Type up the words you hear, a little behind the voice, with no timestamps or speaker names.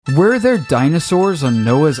Were there dinosaurs on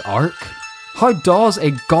Noah's Ark? How does a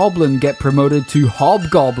goblin get promoted to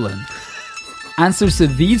hobgoblin? Answers to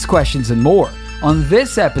these questions and more on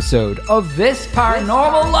this episode of This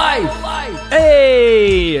Paranormal Life.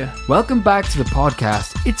 Hey! Welcome back to the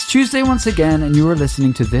podcast. It's Tuesday once again, and you are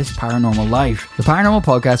listening to This Paranormal Life, the paranormal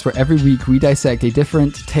podcast where every week we dissect a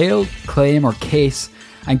different tale, claim, or case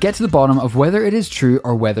and get to the bottom of whether it is true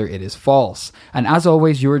or whether it is false. And as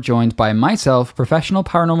always, you are joined by myself, professional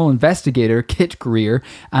paranormal investigator Kit Greer,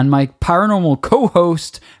 and my paranormal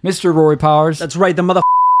co-host, Mr. Rory Powers. That's right, the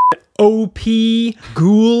OP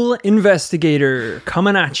Ghoul Investigator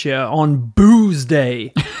coming at you on Booze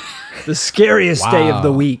Day. The scariest day of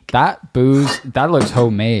the week. That booze, that looks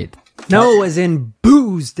homemade. No, as in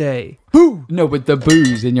Booze Day. Boo! No, but the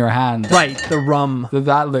booze in your hand. Right, the rum.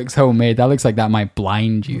 That looks homemade. That looks like that might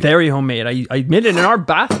blind you. Very homemade. I made it in our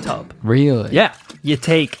bathtub. Really? Yeah. You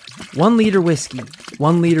take 1 liter whiskey,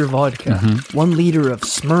 1 liter vodka, 1 liter of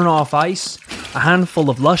Smirnoff Ice, a handful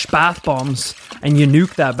of Lush bath bombs, and you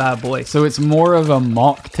nuke that bad boy. So it's more of a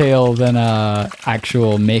mocktail than a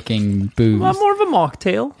actual making booze. Well, more of a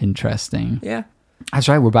mocktail. Interesting. Yeah. That's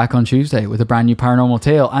right. We're back on Tuesday with a brand new paranormal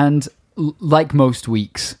tale. And like most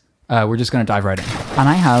weeks, we're just going to dive right in. And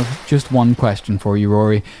I have just one question for you,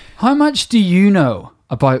 Rory. How much do you know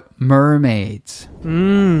about mermaids?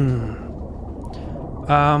 Very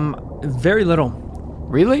little.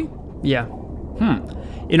 Really? Yeah.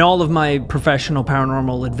 In all of my professional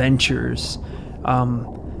paranormal adventures,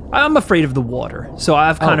 I'm afraid of the water. So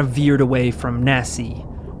I've kind of veered away from Nessie,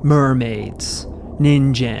 mermaids,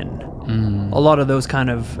 Ningen, a lot of those kind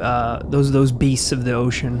of those beasts of the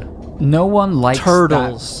ocean. No one likes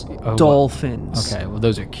turtles, that. dolphins. Okay, well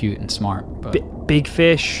those are cute and smart, but big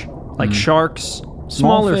fish like sharks,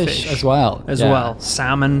 smaller fish as well.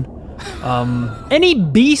 Salmon. Any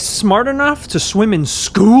beast smart enough to swim in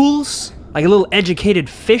schools, like a little educated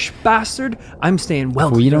fish bastard, I'm staying well.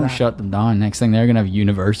 If we don't shut them down, next thing they're gonna have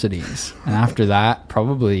universities, and after that,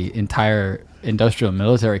 probably entire industrial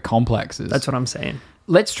military complexes. That's what I'm saying.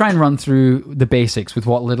 Let's try and run through the basics with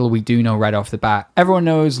what little we do know right off the bat. Everyone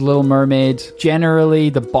knows Little Mermaid, generally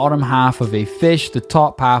the bottom half of a fish, the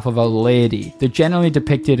top half of a lady. They're generally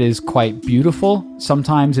depicted as quite beautiful,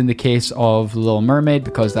 sometimes in the case of Little Mermaid,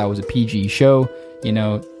 because that was a PG show, you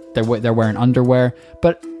know, they're wearing underwear,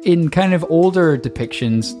 but in kind of older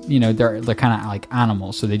depictions, you know, they're kind of like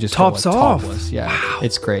animals, so they just tops off. Topless. Yeah, wow.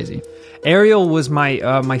 It's crazy. Ariel was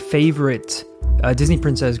my favorite Disney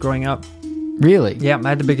princess growing up. Really? Yeah, I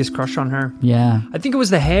had the biggest crush on her. Yeah. I think it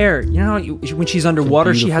was the hair. You know, when she's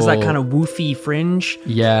underwater, she has that kind of woofy fringe.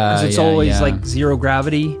 Yeah. Because it's always like zero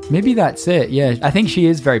gravity. Maybe that's it. Yeah. I think she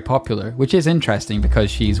is very popular, which is interesting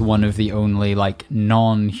because she's one of the only like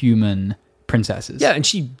non-human princesses. Yeah, and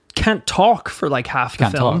she can't talk for like half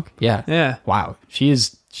the film. Talk. Yeah. Yeah. Wow.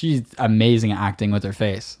 She's amazing at acting with her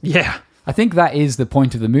face. Yeah. I think that is the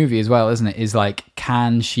point of the movie as well, isn't it? Is like,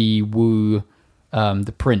 can she woo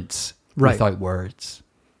the prince without words?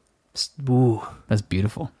 Ooh. That's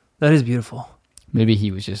beautiful. That is beautiful. Maybe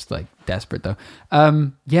he was just like desperate though.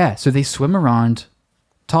 Yeah, so they swim around,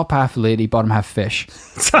 top half lady, bottom half fish.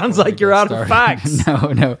 Sounds like you're out of facts.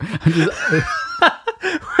 No.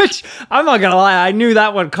 Which, I'm not gonna lie, I knew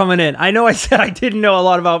that one coming in. I know I said I didn't know a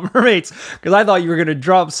lot about mermaids because I thought you were gonna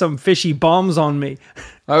drop some fishy bombs on me.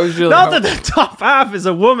 I was really not that the top half is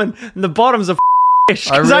a woman and the bottom's a fish,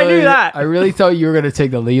 because I knew that. I really thought you were gonna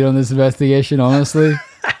take the lead on this investigation, honestly.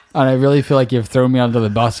 And I really feel like you've thrown me under the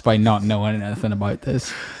bus by not knowing anything about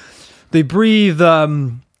this. They breathe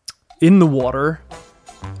in the water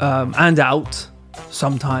and out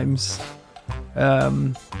sometimes.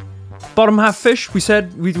 Bottom half fish, we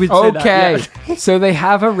said. We'd say okay, that. Yeah. So they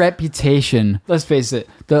have a reputation. Let's face it,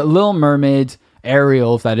 the Little Mermaid,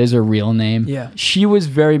 Ariel, if that is her real name, she was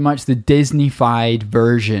very much the Disney-fied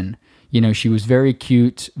version. You know, she was very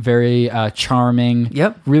cute, very charming.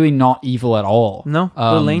 Yep. Really not evil at all. No,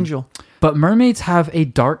 little angel. But mermaids have a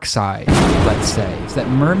dark side, let's say. It's that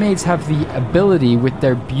mermaids have the ability, with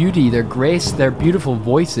their beauty, their grace, their beautiful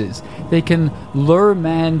voices, they can lure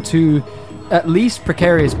men to at least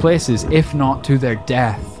precarious places, if not to their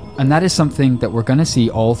death. And that is something that we're going to see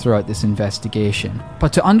all throughout this investigation.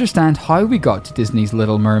 But to understand how we got to Disney's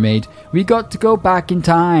Little Mermaid, we got to go back in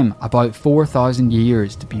time, about 4,000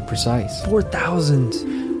 years to be precise.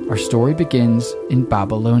 4,000. Our story begins in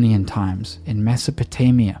Babylonian times, in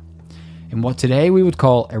Mesopotamia, in what today we would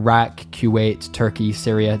call Iraq, Kuwait, Turkey,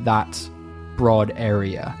 Syria, that broad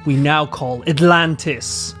area. We now call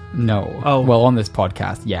Atlantis. No. Oh. Well, on this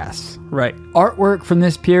podcast, yes. Right. Artwork from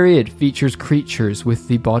this period features creatures with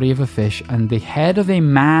the body of a fish and the head of a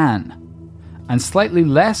man. and slightly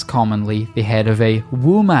less commonly the head of a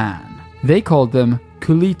woman. They called them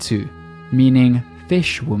kulitu, meaning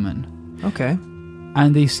fish woman. Okay.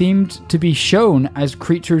 And they seemed to be shown as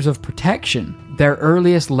creatures of protection. Their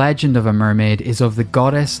earliest legend of a mermaid is of the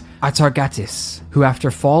goddess Atargatis, who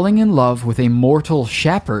after falling in love with a mortal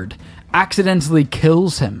shepherd, accidentally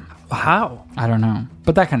kills him. How? I don't know.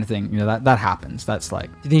 But that kind of thing, that happens. That's like...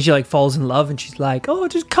 Do you think she like falls in love and she's like, oh,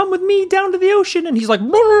 just come with me down to the ocean? And he's like... She's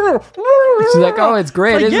like, oh, it's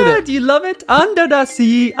great, like, isn't yeah, it? do you love it? Under the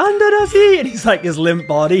sea, under the sea. And he's like, his limp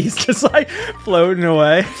body, he's just like floating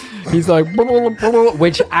away. He's like...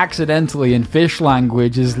 which accidentally in fish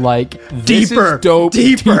language is like... This Deeper, is dope.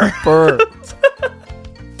 deeper.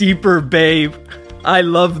 Deeper, babe. I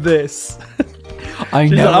love this. I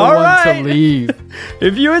never all want right. to leave.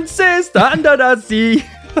 If you insist, under the sea.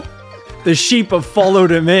 The sheep have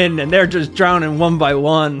followed him in, and they're just drowning one by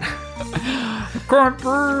one. Can't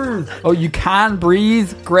breathe. Oh, you can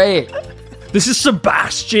breathe? Great. This is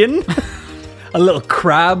Sebastian. A little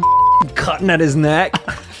crab cutting at his neck.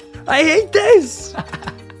 I hate this.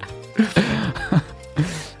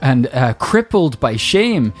 And crippled by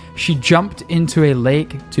shame, she jumped into a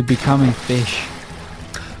lake to become a fish.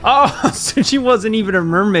 Oh, so she wasn't even a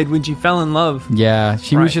mermaid when she fell in love. Yeah,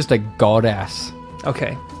 she was Right. just a goddess.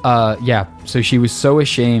 Okay. Yeah, so she was so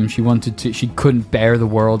ashamed, she couldn't bear the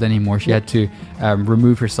world anymore. She had to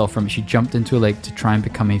remove herself from it. She jumped into a lake to try and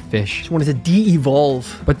become a fish. She wanted to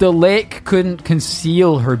de-evolve. But the lake couldn't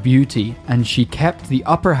conceal her beauty, and she kept the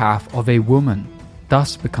upper half of a woman,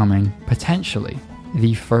 thus becoming, potentially,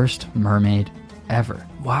 the first mermaid ever.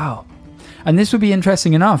 Wow. And this would be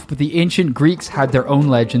interesting enough, but the ancient Greeks had their own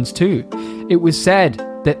legends too. It was said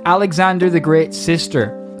that Alexander the Great's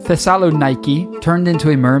sister, Thessalonike, turned into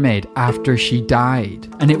a mermaid after she died.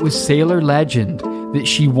 And it was sailor legend that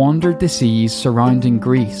she wandered the seas surrounding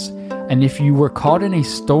Greece. And if you were caught in a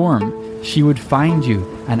storm, she would find you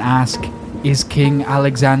and ask, "Is King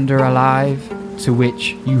Alexander alive?" To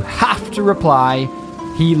which you have to reply,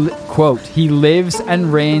 quote, "He lives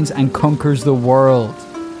and reigns and conquers the world."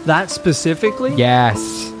 That specifically? Yes.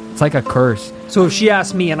 It's like a curse. So if she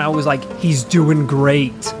asked me and I was like, he's doing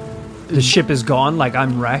great, the ship is gone, like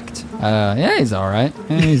I'm wrecked. Yeah, he's all right.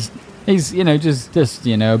 He's just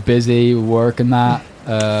busy work and that.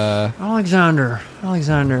 Alexander,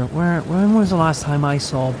 when was the last time I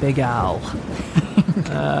saw Big Al?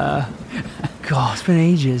 God, it's been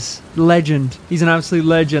ages. Legend. He's an absolute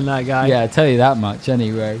legend, that guy. Yeah, I tell you that much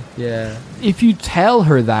anyway. Yeah. If you tell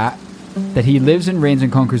her that he lives and reigns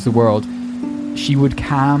and conquers the world, she would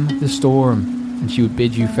calm the storm and she would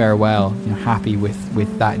bid you farewell, happy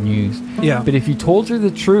with that news. Yeah. But if you told her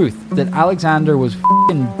the truth that Alexander was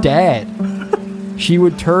f***ing dead, she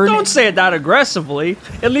would turn... Don't say it that aggressively.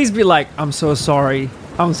 At least be like, I'm so sorry.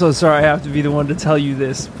 I have to be the one to tell you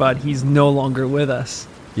this, but he's no longer with us.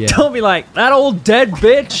 Yeah. Don't be like, that old dead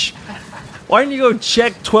bitch. Why didn't you go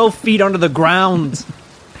check 12 feet under the ground?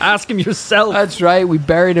 Ask him yourself. That's right, we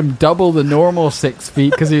buried him double the normal 6 feet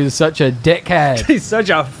because he was such a dickhead. He's such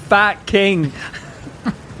a fat king.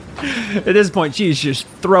 At this point, she's just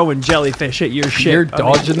throwing jellyfish at your ship. You're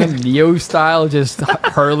dodging them Neo style, just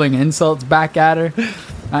hurling insults back at her.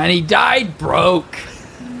 And he died broke.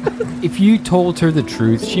 If you told her the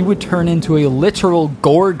truth, she would turn into a literal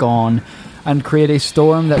Gorgon and create a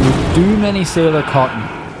storm that would doom any sailor caught in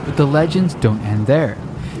it. But the legends don't end there.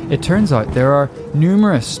 It turns out there are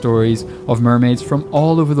numerous stories of mermaids from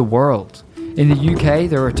all over the world. In the UK,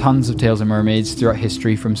 there are tons of tales of mermaids throughout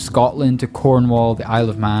history, from Scotland to Cornwall, the Isle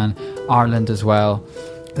of Man, Ireland as well.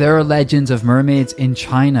 There are legends of mermaids in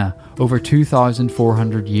China over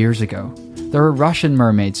 2,400 years ago. There are Russian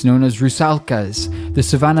mermaids known as Rusalkas, the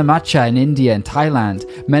Savanamacha in India and Thailand,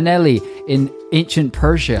 Maneli in ancient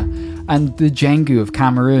Persia, and the Jengu of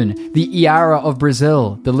Cameroon, the Iara of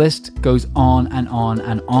Brazil. The list goes on and on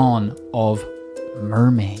and on of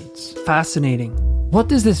mermaids. Fascinating. What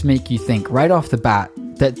does this make you think right off the bat?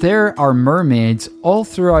 That there are mermaids all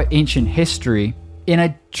throughout ancient history in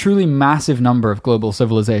a truly massive number of global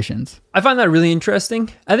civilizations. I find that really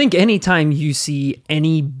interesting. I think anytime you see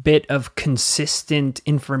any bit of consistent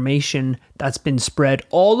information that's been spread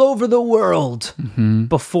all over the world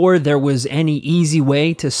before there was any easy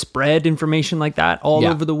way to spread information like that all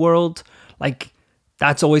over the world, like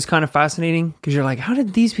that's always kind of fascinating because you're like, how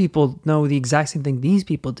did these people know the exact same thing these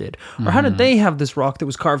people did? Or how did they have this rock that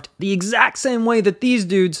was carved the exact same way that these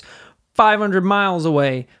dudes 500 miles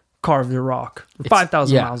away carved the rock,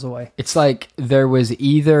 5,000 miles away? It's like there was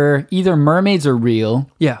either mermaids are real,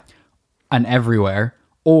 and everywhere,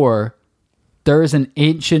 or there is an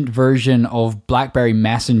ancient version of BlackBerry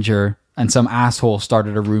Messenger, and some asshole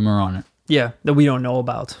started a rumor on it. Yeah, that we don't know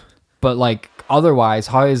about. But like otherwise,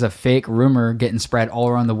 how is a fake rumor getting spread all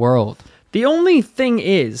around the world? The only thing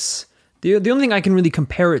is, the only thing I can really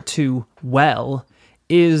compare it to well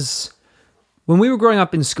is when we were growing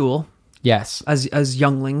up in school Yes. as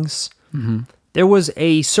younglings, there was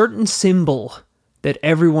a certain symbol that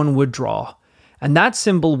everyone would draw, and that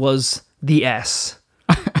symbol was the S.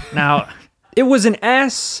 Now, it was an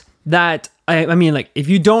S that, I mean, like, if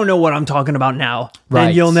you don't know what I'm talking about now, then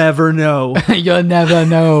Right. you'll never know. You'll never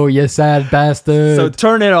know, you sad bastard. So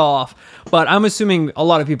turn it off. But I'm assuming a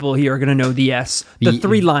lot of people here are going to know the S, the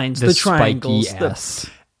three lines, the triangles. spiky S.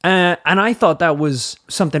 And I thought that was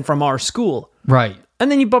something from our school. Right.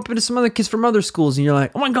 And then you bump into some other kids from other schools and you're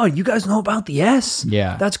like, oh my God, you guys know about the S?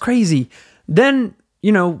 Yeah. That's crazy. Then,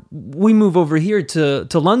 you know, we move over here to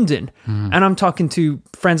London and I'm talking to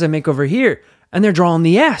friends I make over here and they're drawing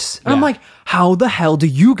the S. And I'm Yeah. like, how the hell do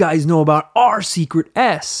you guys know about our secret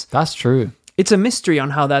S? That's true. It's a mystery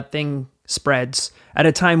on how that thing spreads at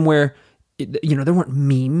a time where, you know, there weren't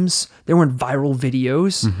memes, there weren't viral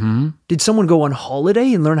videos. Did someone go on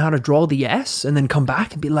holiday and learn how to draw the S and then come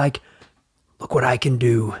back and be like, look what I can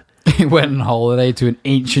do? He went on holiday to an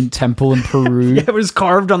ancient temple in Peru. It was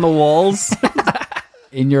carved on the walls.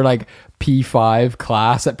 In your like P5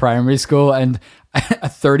 class at primary school, and a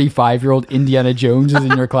 35-year-old Indiana Jones is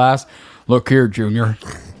in your class. Look here, Junior.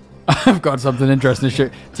 I've got something interesting to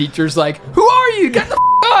share. Teacher's like, who are you? Get the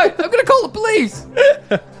out! I'm gonna call the police.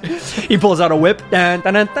 He pulls out a whip. Dun,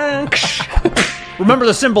 dun, dun, dun. Remember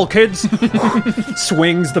the symbol, kids.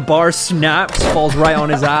 Swings, the bar snaps, falls right on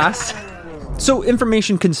his ass. So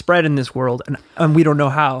information can spread in this world, and we don't know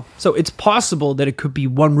how. So it's possible that it could be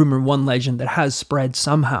one rumor, one legend that has spread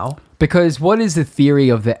somehow. Because what is the theory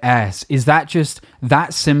of the S? Is that just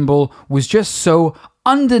that symbol was just so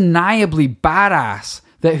undeniably badass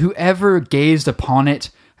that whoever gazed upon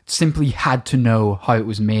it simply had to know how it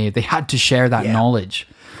was made. They had to share that knowledge.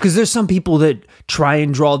 Because there's some people that try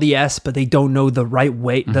and draw the S, but they don't know the right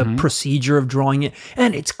way, the procedure of drawing it.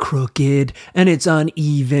 And it's crooked, and it's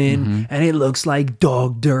uneven, and it looks like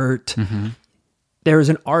dog dirt. There is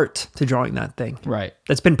an art to drawing that thing. Right.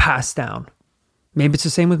 That's been passed down. Maybe it's the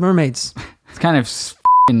same with mermaids. It's kind of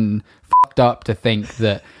f***ing fucked up to think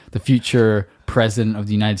that the future president of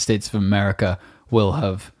the United States of America will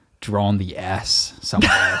have drawn the S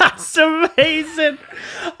somewhere. That's amazing.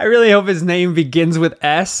 I really hope his name begins with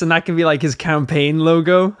S, and that can be like his campaign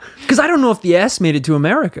logo. Because I don't know if the S made it to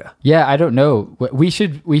America. Yeah, I don't know. We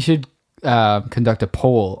should conduct a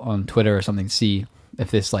poll on Twitter or something to see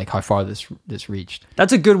if this, like, how far this reached.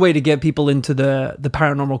 That's a good way to get people into the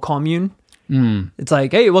paranormal commune. It's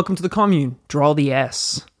like, hey, welcome to the commune. Draw the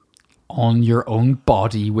S. On your own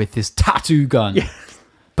body with this tattoo gun. Yeah.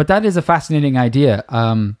 But that is a fascinating idea.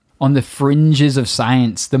 On the fringes of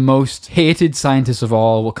science, the most hated scientists of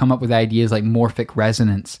all will come up with ideas like morphic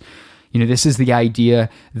resonance. You know, this is the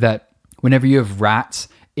idea that whenever you have rats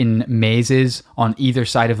in mazes on either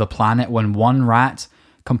side of the planet, when one rat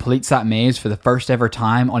completes that maze for the first ever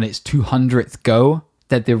time on its 200th go,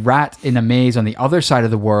 that the rat in a maze on the other side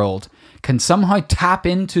of the world can somehow tap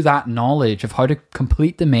into that knowledge of how to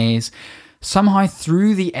complete the maze somehow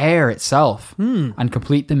through the air itself and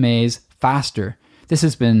complete the maze faster. This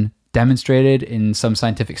has been demonstrated in some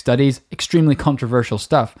scientific studies, extremely controversial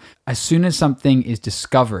stuff. As soon as something is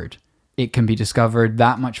discovered, it can be discovered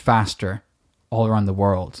that much faster all around the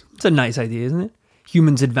world. It's a nice idea, isn't it?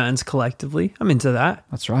 Humans advance collectively. I'm into that.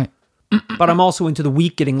 That's right. But I'm also into the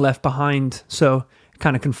weak getting left behind, so it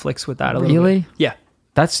kind of conflicts with that a little bit. Really? Yeah.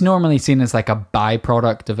 That's normally seen as like a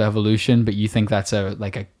byproduct of evolution, but you think that's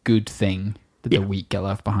a good thing that the weak get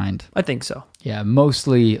left behind. I think so. Yeah,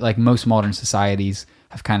 mostly, like most modern societies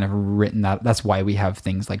have kind of written that. That's why we have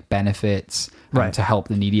things like benefits to help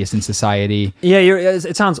the neediest in society. Yeah,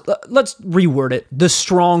 it sounds... Let's reword it. The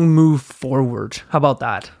strong move forward. How about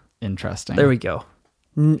that? Interesting. There we go.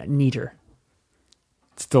 Neater.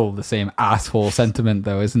 It's still the same asshole sentiment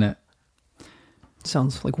though, isn't it?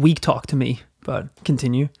 Sounds like weak talk to me, but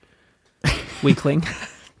continue. Weakling.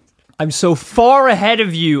 I'm so far ahead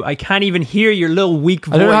of you, I can't even hear your little weak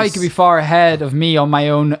voice. I don't know how you can be far ahead of me on my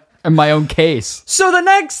own case. So the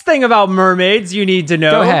next thing about mermaids you need to know...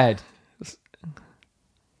 Go ahead.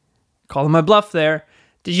 Calling my bluff there.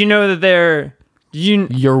 Did you know that they're...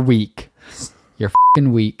 You're weak. You're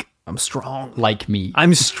fucking weak. I'm strong. Like me.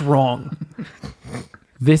 I'm strong.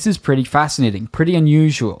 This is pretty fascinating, pretty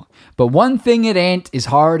unusual. But one thing it ain't is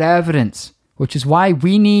hard evidence, which is why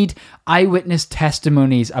we need eyewitness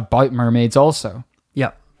testimonies about mermaids also.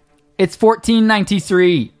 Yep. It's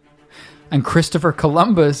 1493, and Christopher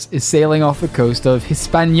Columbus is sailing off the coast of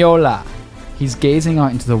Hispaniola. He's gazing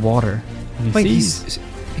out into the water, And he Wait, sees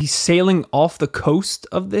he's sailing off the coast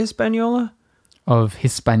of the Hispaniola? of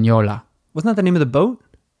Hispaniola. Wasn't that the name of the boat?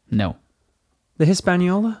 No. The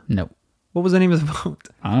Hispaniola? No. What was the name of the boat?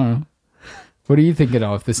 I don't know. What are you thinking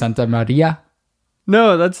of? The Santa Maria?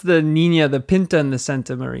 No, that's the Nina, the Pinta, and the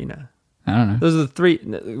Santa Marina. I don't know. Those are the three.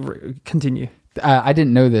 Continue. I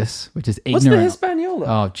didn't know this, which is ignorant. What's the Hispaniola?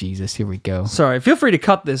 Oh, Jesus. Here we go. Sorry, feel free to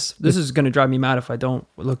cut this. This is going to drive me mad if I don't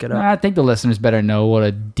look it up. I think the listeners better know what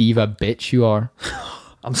a diva bitch you are.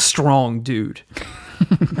 I'm strong, dude.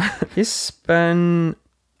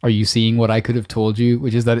 Are you seeing what I could have told you,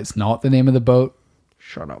 which is that it's not the name of the boat?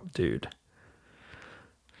 Shut up, dude.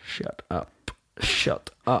 Shut up. Shut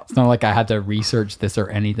up. It's not like I had to research this or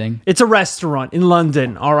anything. It's a restaurant in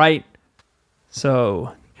London, all right?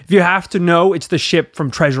 So, if you have to know, it's the ship from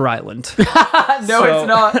Treasure Island. No, it's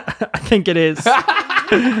not. I think it is.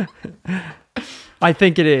 I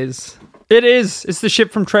think it is. It is. It's the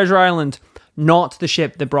ship from Treasure Island, not the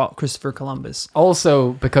ship that brought Christopher Columbus.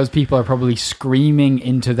 Also, because people are probably screaming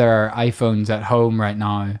into their iPhones at home right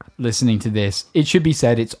now listening to this, it should be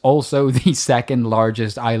said it's also the second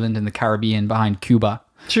largest island in the Caribbean behind Cuba.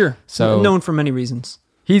 Sure. So known for many reasons.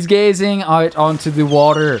 He's gazing out onto the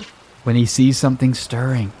water when he sees something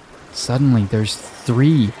stirring. Suddenly, there's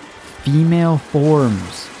 3 female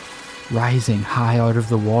forms rising high out of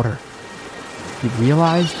the water. He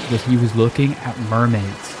realized that he was looking at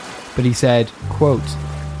mermaids. But he said, quote,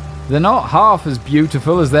 "They're not half as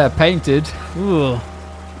beautiful as they're painted." Ooh.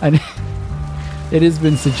 And it has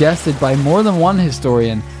been suggested by more than one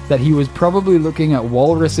historian that he was probably looking at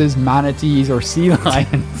walruses, manatees, or sea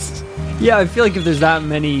lions. Yeah, I feel like if there's that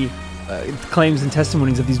many claims and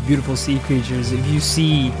testimonies of these beautiful sea creatures, if you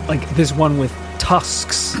see like this one with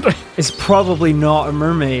tusks, it's probably not a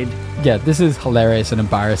mermaid. Yeah, this is hilarious and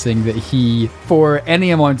embarrassing that he, for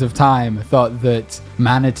any amount of time, thought that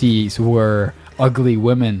manatees were ugly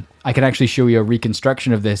women. I can actually show you a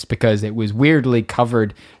reconstruction of this because it was weirdly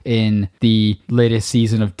covered in the latest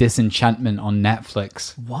season of Disenchantment on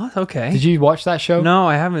Netflix. What? Okay. Did you watch that show? No,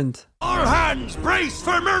 I haven't. All hands, brace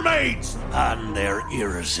for mermaids and their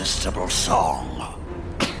irresistible song.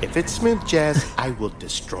 If it's smooth jazz, I will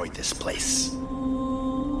destroy this place.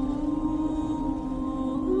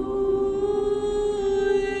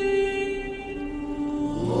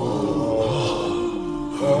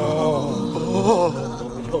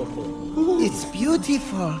 It's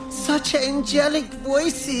beautiful. Such angelic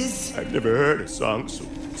voices. I've never heard a song so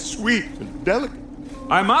sweet and delicate.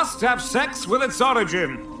 I must have sex with its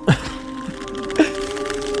origin.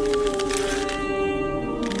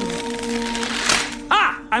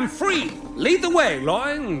 I'm free. Lead the way,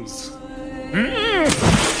 loins.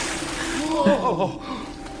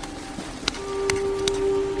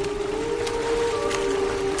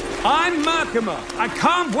 I'm Merkimer. I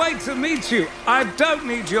can't wait to meet you. I don't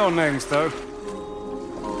need your names, though.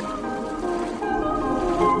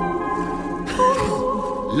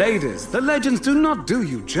 Ladies, the legends do not do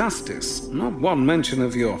you justice. Not one mention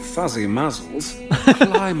of your fuzzy muzzles.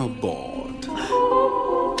 Climb aboard.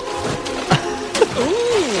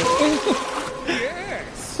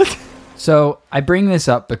 So I bring this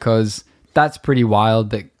up because that's pretty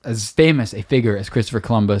wild that as famous a figure as Christopher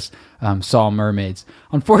Columbus saw mermaids.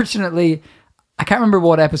 Unfortunately, I can't remember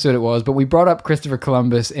what episode it was, but we brought up Christopher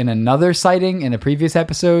Columbus in another sighting in a previous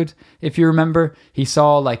episode. If you remember, he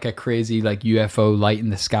saw like a crazy like UFO light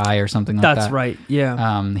in the sky or something like that. That's right,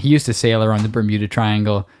 yeah. He used to sail around the Bermuda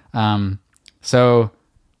Triangle. So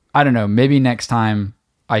I don't know, maybe next time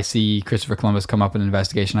I see Christopher Columbus come up in an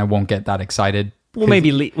investigation, I won't get that excited. We'll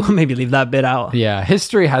maybe leave that bit out. Yeah,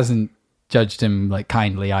 history hasn't judged him like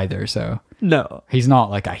kindly either, so No. he's not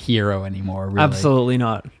like a hero anymore, really. Absolutely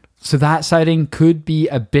not. So that sighting could be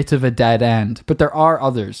a bit of a dead end, but there are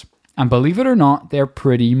others. And believe it or not, they're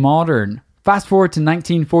pretty modern. Fast forward to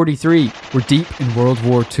 1943. We're deep in World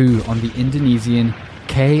War II on the Indonesian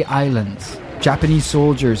K Islands. Japanese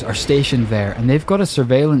soldiers are stationed there and they've got a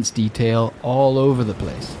surveillance detail all over the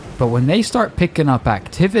place. But when they start picking up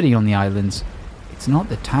activity on the islands, it's not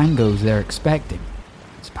the tangos they're expecting.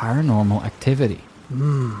 It's paranormal activity.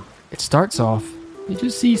 It starts off, you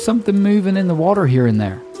just see something moving in the water here and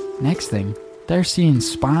there. Next thing, they're seeing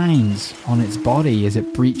spines on its body as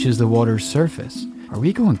it breaches the water's surface. Are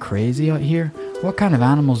we going crazy out here? What kind of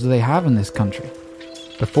animals do they have in this country?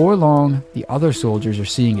 Before long, the other soldiers are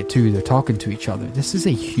seeing it too. They're talking to each other. This is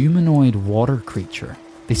a humanoid water creature.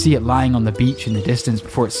 They see it lying on the beach in the distance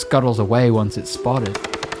before it scuttles away once it's spotted.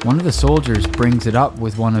 One of the soldiers brings it up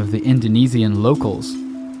with one of the Indonesian locals.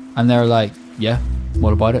 And they're like, yeah,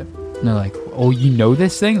 what about it? And they're like, oh, you know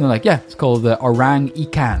this thing? And they're like, yeah, it's called the orang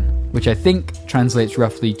ikan, which I think translates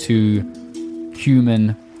roughly to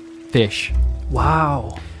human fish.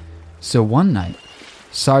 Wow. So one night,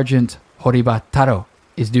 Sergeant Horiba Taro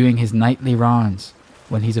is doing his nightly rounds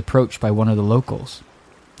when he's approached by one of the locals.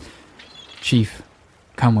 Chief,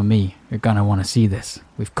 come with me. You're gonna want to see this.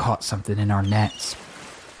 We've caught something in our nets.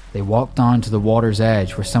 They walk down to the water's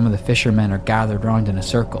edge where some of the fishermen are gathered round in a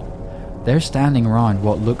circle. They're standing around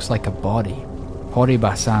what looks like a body.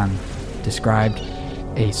 Horiba-san described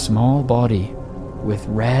a small body with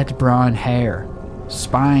red-brown hair,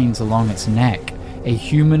 spines along its neck, a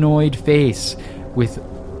humanoid face with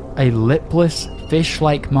a lipless,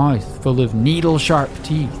 fish-like mouth full of needle-sharp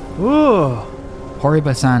teeth. Ooh.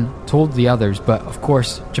 Horiba-san told the others, but of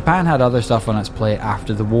course, Japan had other stuff on its plate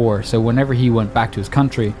after the war, so whenever he went back to his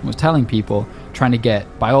country and was telling people, trying to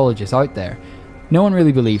get biologists out there, no one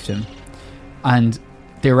really believed him. And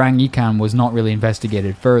the orangutan was not really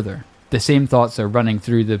investigated further. The same thoughts are running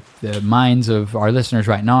through the minds of our listeners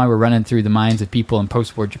right now. We're running through the minds of people in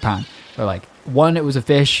post-war Japan. They're like, 1, it was a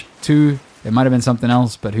fish. 2, it might have been something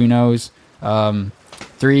else, but who knows.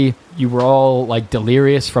 3, you were all like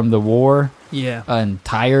delirious from the war. Yeah. And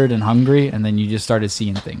tired and hungry, and then you just started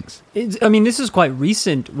seeing things. I mean, this is quite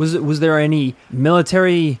recent. Was there any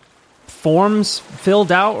military forms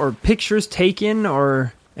filled out or pictures taken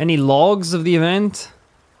or any logs of the event?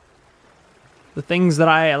 The things that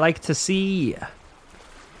I like to see.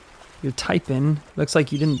 You're typing. Looks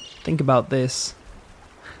like you didn't think about this.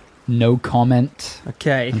 No comment.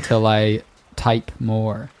 Okay. Until I type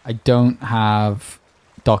more. I don't have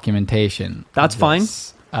documentation. That's fine.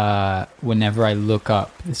 Whenever I look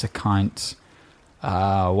up this account,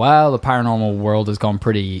 well, the paranormal world has gone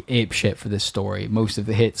pretty apeshit for this story. Most of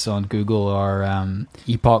the hits on Google are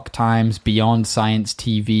Epoch Times, Beyond Science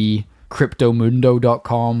TV,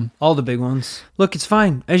 CryptoMundo.com. All the big ones. Look, it's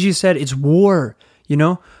fine. As you said, it's war. You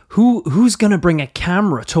know, who's gonna bring a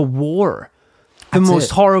camera to war? The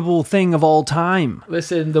most horrible thing of all time.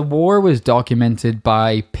 Listen, the war was documented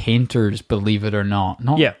by painters, believe it or not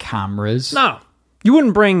cameras. No. You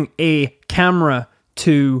wouldn't bring a camera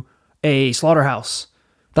to a slaughterhouse.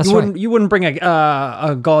 You wouldn't bring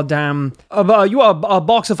a goddamn a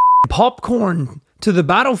box of popcorn to the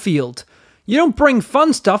battlefield. You don't bring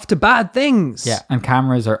fun stuff to bad things. Yeah, and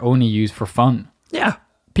cameras are only used for fun. Yeah.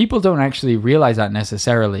 People don't actually realize that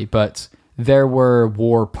necessarily, but there were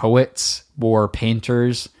war poets, war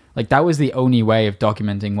painters. Like, that was the only way of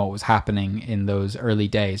documenting what was happening in those early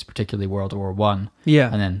days, particularly World War One.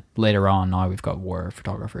 Yeah. And then later on, now we've got war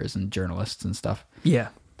photographers and journalists and stuff. Yeah.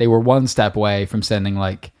 They were one step away from sending,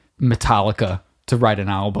 like, Metallica to write an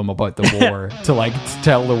album about the war, to, like,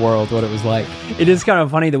 tell the world what it was like. It is kind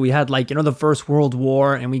of funny that we had, like, you know, the First World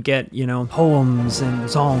War, and we get, you know, poems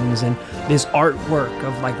and songs and this artwork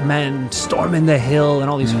of, like, men storming the hill and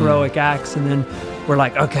all these heroic acts, and then we're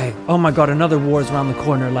like, okay, oh my god, another war is around the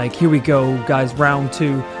corner. Like, here we go, guys, round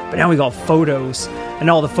 2. But now we got photos, and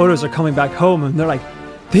all the photos are coming back home, and they're like,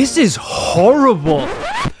 this is horrible.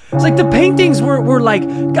 It's like the paintings were like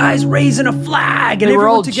guys raising a flag, and they were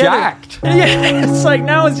all together. Jacked. Yeah, it's like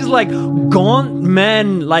now it's just like gaunt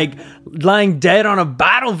men like lying dead on a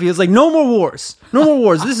battlefield. It's like no more wars, no more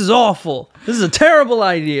wars. This is awful. This is a terrible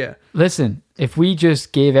idea. Listen, if we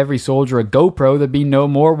just gave every soldier a GoPro, there'd be no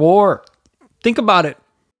more war. Think about it.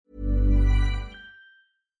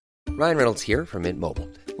 Ryan Reynolds here from Mint Mobile.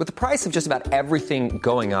 With the price of just about everything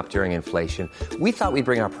going up during inflation, we thought we'd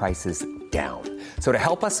bring our prices down. So to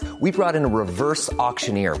help us, we brought in a reverse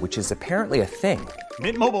auctioneer, which is apparently a thing.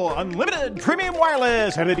 Mint Mobile Unlimited Premium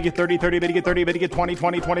Wireless. How to get 30, 30, bit to get 30, bit to get 20,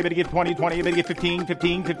 20, 20, bit to get 20, 20, bit to get 15,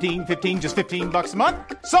 15, 15, 15, just $15 a month?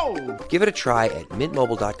 Sold! Give it a try at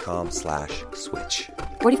mintmobile.com/switch.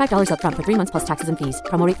 $45 up front for 3 months plus taxes and fees.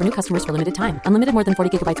 Promo rate for new customers for limited time. Unlimited more than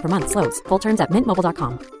 40 gigabytes per month. Slows full terms at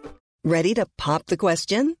mintmobile.com. Ready to pop the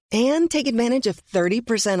question and take advantage of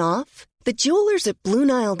 30% off? The jewelers at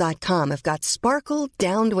BlueNile.com have got sparkle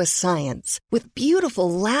down to a science with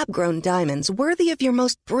beautiful lab-grown diamonds worthy of your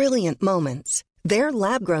most brilliant moments. Their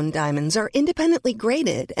lab-grown diamonds are independently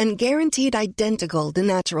graded and guaranteed identical to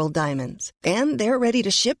natural diamonds. And they're ready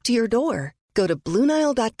to ship to your door. Go to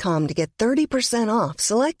BlueNile.com to get 30% off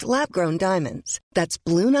select lab-grown diamonds. That's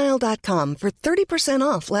BlueNile.com for 30%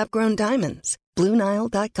 off lab-grown diamonds.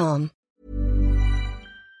 BlueNile.com.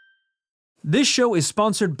 This show is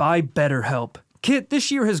sponsored by BetterHelp. Kit, this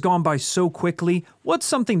year has gone by so quickly. What's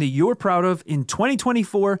something that you're proud of in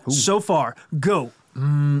 2024 so far? Go.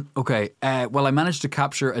 Okay, well, I managed to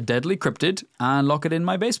capture a deadly cryptid and lock it in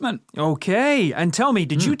my basement. Okay, and tell me,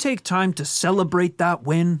 did you take time to celebrate that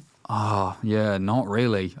win? Oh, yeah, not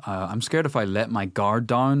really. I'm scared if I let my guard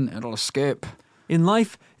down, it'll escape. In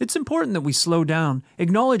life, it's important that we slow down,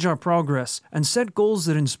 acknowledge our progress, and set goals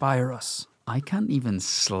that inspire us. I can't even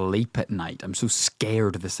sleep at night. I'm so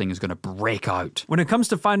scared this thing is going to break out. When it comes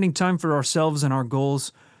to finding time for ourselves and our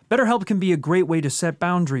goals, BetterHelp can be a great way to set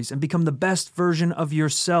boundaries and become the best version of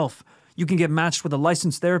yourself. You can get matched with a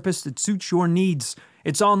licensed therapist that suits your needs.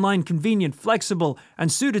 It's online, convenient, flexible,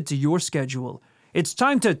 and suited to your schedule. It's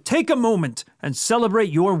time to take a moment and celebrate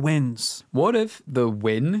your wins. What if the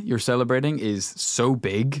win you're celebrating is so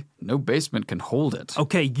big, no basement can hold it?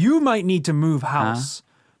 Okay, you might need to move house.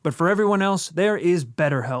 But for everyone else, there is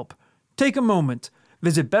BetterHelp. Take a moment.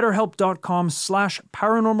 Visit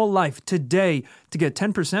betterhelp.com/paranormallife today to get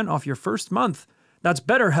 10% off your first month. That's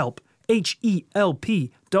BetterHelp,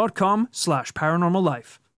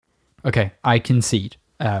 HELP.com/paranormallife. Okay, I concede.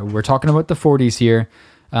 We're talking about the 40s here.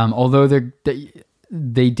 Although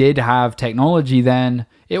they did have technology then,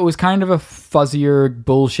 it was kind of a fuzzier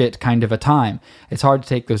bullshit kind of a time. It's hard to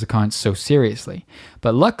take those accounts so seriously.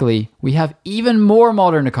 But luckily, we have even more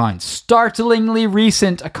modern accounts, startlingly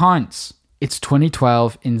recent accounts. It's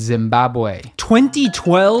 2012 in Zimbabwe.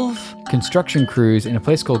 2012? Construction crews in a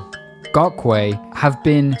place called Gokwe have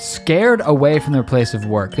been scared away from their place of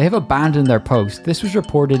work. They have abandoned their post. This was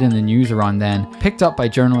reported in the news around then, picked up by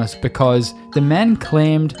journalists because the men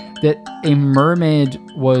claimed that a mermaid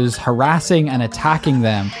was harassing and attacking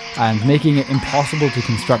them and making it impossible to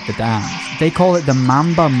construct the dams. They call it the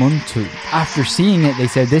Mamba Muntu. After seeing it, they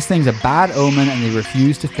said this thing's a bad omen and they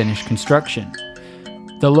refused to finish construction.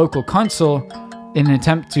 The local council, in an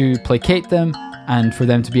attempt to placate them and for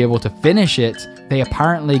them to be able to finish it, they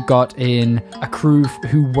apparently got in a crew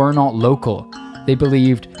who were not local. They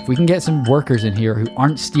believed if we can get some workers in here who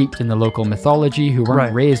aren't steeped in the local mythology, who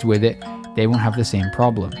weren't raised with it, they won't have the same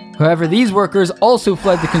problem. However, these workers also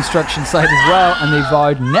fled the construction site as well, and they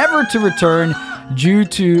vowed never to return due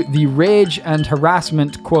to the rage and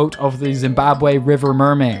harassment, quote, of the Zimbabwe River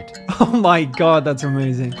Mermaid. Oh my god, that's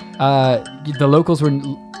amazing. The locals were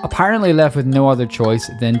apparently left with no other choice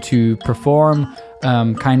than to perform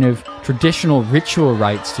kind of traditional ritual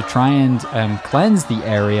rites to try and cleanse the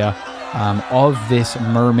area of this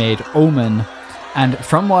mermaid omen. And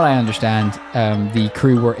from what I understand, the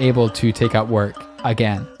crew were able to take up work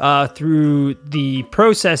again. Through the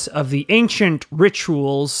process of the ancient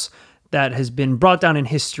rituals that has been brought down in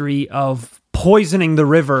history of poisoning the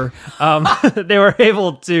river, they were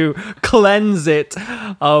able to cleanse it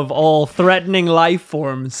of all threatening life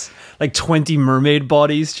forms. Like 20 mermaid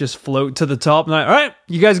bodies just float to the top. And like, all right,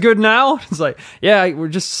 you guys good now? It's like, yeah, we're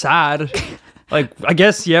just sad. Like, I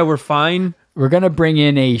guess, yeah, we're fine. We're going to bring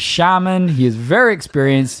in a shaman. He is very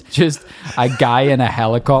experienced. Just a guy in a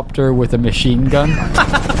helicopter with a machine gun.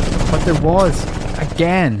 But there was,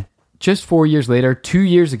 again, just 4 years later, 2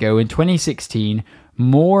 years ago in 2016,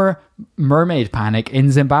 more mermaid panic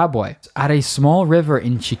in Zimbabwe. At a small river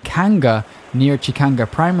in Chikanga, near Chikanga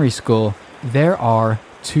Primary School, there are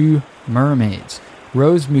 2 mermaids.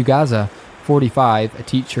 Rose Mugaza, 45, a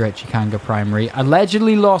teacher at Chikanga Primary,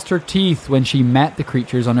 allegedly lost her teeth when she met the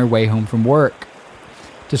creatures on her way home from work.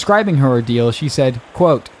 Describing her ordeal, she said,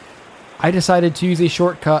 quote, "I decided to use a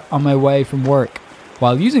shortcut on my way from work.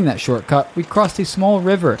 While using that shortcut, we crossed a small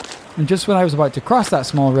river, and just when I was about to cross that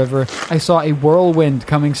small river, I saw a whirlwind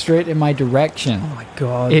coming straight in my direction. Oh my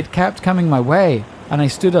god. It kept coming my way, and I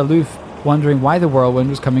stood aloof, wondering why the whirlwind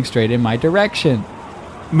was coming straight in my direction.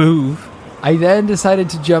 Move. I then decided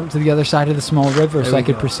to jump to the other side of the small river so I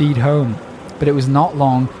could proceed home. But it was not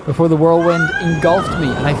long before the whirlwind engulfed me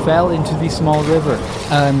and I fell into the small river."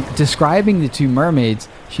 Describing the 2 mermaids,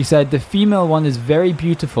 she said, "The female one is very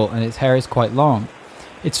beautiful and its hair is quite long.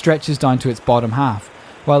 It stretches down to its bottom half,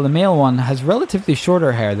 while the male one has relatively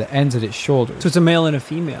shorter hair that ends at its shoulders." So it's a male and a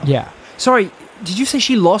female. Yeah. Sorry, did you say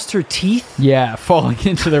she lost her teeth? Yeah, falling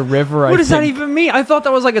into the river. What does that even mean? I thought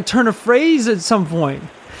that was like a turn of phrase at some point.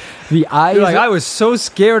 The eyes. You're like, I was so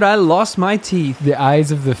scared I lost my teeth. The eyes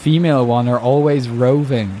of the female one are always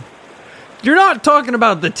roving. You're not talking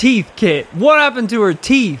about the teeth, Kit. What happened to her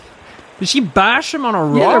teeth? Did she bash them on a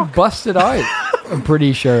rock? Yeah, they're busted out. I'm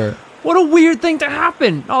pretty sure. What a weird thing to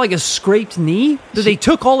happen. Not like a scraped knee. They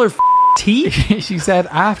took all her teeth? She said,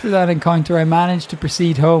 "After that encounter, I managed to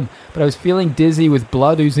proceed home, but I was feeling dizzy with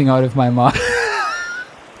blood oozing out of my mouth."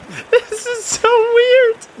 This is so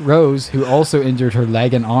weird. Rose, who also injured her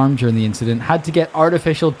leg and arm during the incident, had to get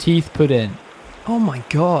artificial teeth put in. Oh my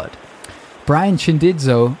god. Brian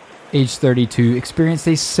Chindidzo, age 32, experienced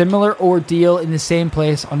a similar ordeal in the same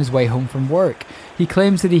place on his way home from work. He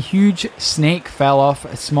claims that a huge snake fell off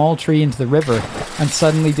a small tree into the river and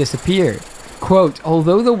suddenly disappeared. Quote,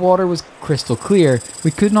 although the water was crystal clear,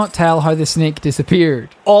 we could not tell how the snake disappeared.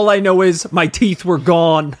 All I know is my teeth were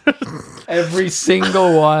gone. Every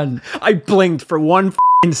single one. I blinked for 1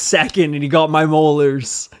 f***ing second and he got my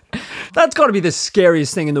molars. That's got to be the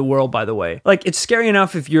scariest thing in the world, by the way. Like, it's scary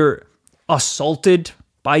enough if you're assaulted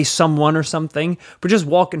by someone or something, but just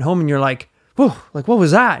walking home and you're like, whoa, like, what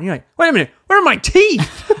was that? And you're like, wait a minute, where are my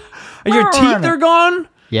teeth? Are your teeth are gone?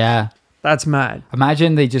 Yeah. That's mad.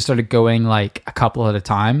 Imagine they just started going like a couple at a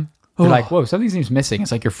time. You're like, whoa, something seems missing.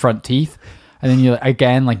 It's like your front teeth. And then you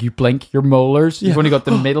again, like you blink, your molars. You've only got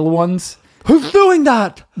the middle ones. Who's doing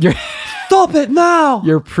that? Stop it now.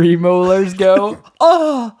 Your premolars go.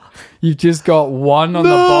 You've just got one on the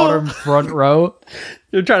bottom front row.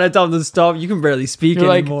 You're trying to tell them to stop. You can barely speak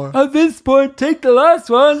anymore. Like, at this point, take the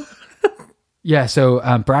last one. Yeah,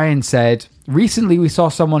 so Brian said, recently we saw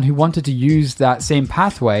someone who wanted to use that same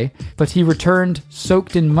pathway, but he returned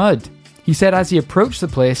soaked in mud. He said as he approached the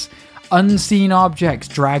place, unseen objects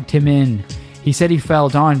dragged him in. He said he fell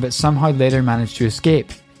down, but somehow later managed to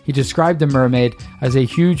escape. He described the mermaid as a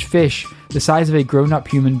huge fish the size of a grown-up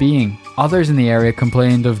human being. Others in the area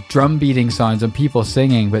complained of drum beating sounds and people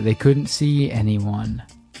singing, but they couldn't see anyone.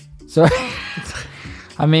 So...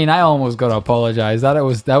 I mean, I almost got to apologize. That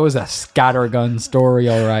was a scattergun story,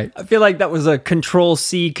 all right. I feel like that was a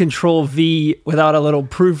Control-C, Control-V without a little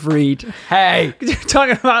proofread. Hey! You're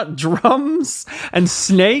talking about drums and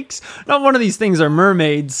snakes? Not one of these things are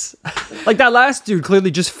mermaids. Like that last dude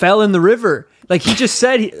clearly just fell in the river. Like he just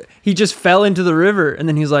said he just fell into the river. And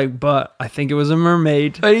then he's like, but I think it was a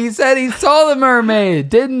mermaid. But he said he saw the mermaid,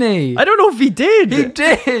 didn't he? I don't know if he did. He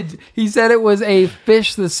did. He said it was a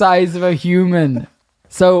fish the size of a human.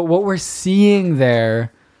 So what we're seeing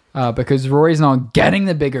there, because Rory's not getting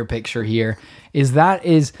the bigger picture here, is that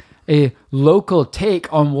is a local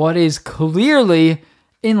take on what is clearly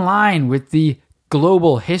in line with the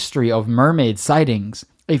global history of mermaid sightings.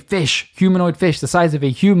 A fish, humanoid fish the size of a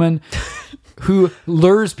human, who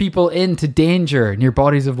lures people into danger near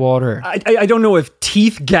bodies of water. I don't know if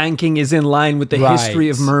teeth ganking is in line with the history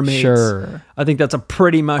of mermaids. Sure. I think that's a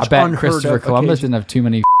pretty much I bet unheard Christopher of Columbus occasion. didn't have too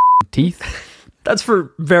many teeth. That's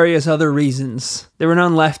for various other reasons. There were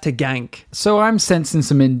none left to gank. So I'm sensing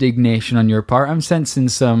some indignation on your part. I'm sensing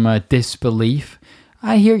some disbelief.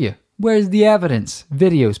 I hear you. Where's the evidence?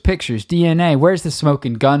 Videos, pictures, DNA. Where's the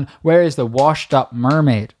smoking gun? Where is the washed up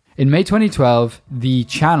mermaid? In May 2012, the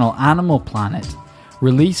channel Animal Planet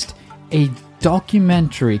released a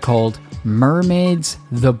documentary called Mermaids: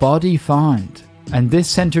 The Body Found. And this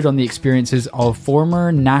centered on the experiences of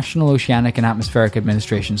former National Oceanic and Atmospheric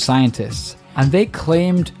Administration scientists. And they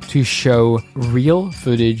claimed to show real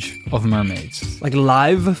footage of mermaids. Like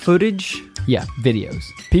live footage? Yeah, videos.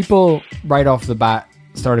 People right off the bat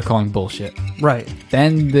started calling bullshit. Right.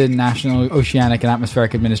 Then the National Oceanic and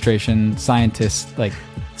Atmospheric Administration scientists,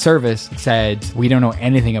 service said, we don't know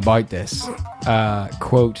anything about this.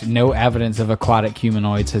 Quote, no evidence of aquatic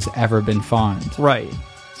humanoids has ever been found. Right.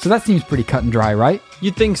 So that seems pretty cut and dry, right?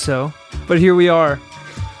 You'd think so. But here we are.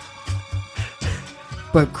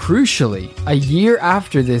 But crucially, a year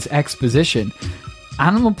after this exposition,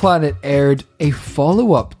 Animal Planet aired a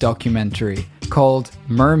follow-up documentary called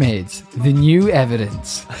Mermaids: The New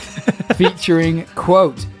Evidence, featuring,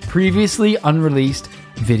 quote, previously unreleased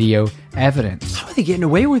video evidence. How are they getting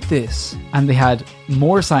away with this? And they had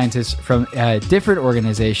more scientists from different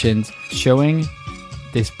organizations showing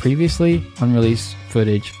this previously unreleased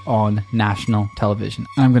footage on national television.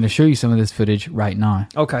 And I'm going to show you some of this footage right now.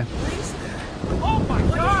 Okay. Oh my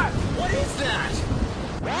god! What is that?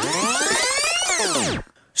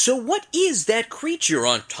 So what is that creature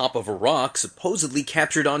on top of a rock supposedly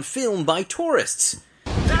captured on film by tourists?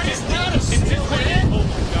 That is not a still head!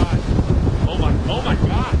 Oh my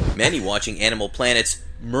god! Many watching Animal Planet's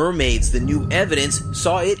Mermaids: The New Evidence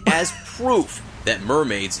saw it as proof that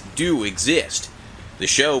mermaids do exist. The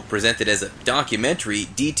show, presented as a documentary,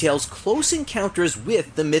 details close encounters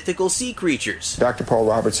with the mythical sea creatures. Dr. Paul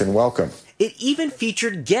Robertson, welcome. It even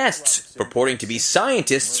featured guests purporting to be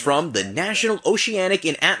scientists from the National Oceanic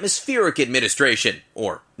and Atmospheric Administration,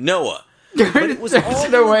 or NOAA. But it was all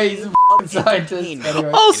no way he's a scientist.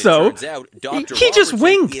 Anyway. Also, he just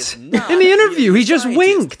winked in the interview. He just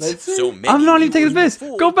winked. So I'm not even taking the piss.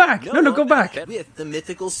 Go back. No, go back. With the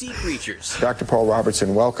mythical sea creatures. Dr. Paul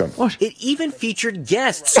Robertson, welcome. What? It even featured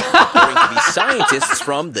guests purporting to be scientists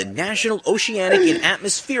from the National Oceanic and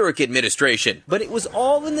Atmospheric Administration. But it was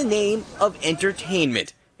all in the name of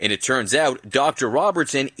entertainment. And it turns out Dr.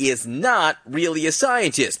 Robertson is not really a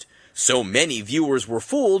scientist. So many viewers were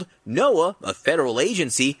fooled, NOAA, a federal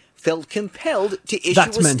agency, felt compelled to issue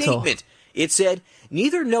a statement. It said,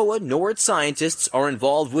 neither NOAA nor its scientists are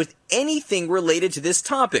involved with anything related to this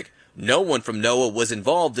topic. No one from NOAA was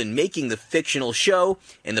involved in making the fictional show,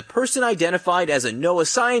 and the person identified as a NOAA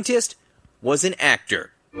scientist was an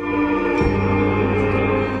actor.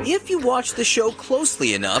 If you watch the show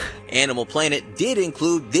closely enough, Animal Planet did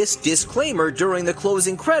include this disclaimer during the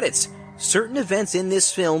closing credits. Certain events in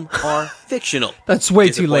this film are fictional. That's way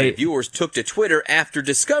too Disappointed late. Viewers took to Twitter after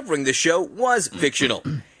discovering the show was fictional.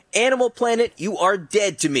 Animal Planet, you are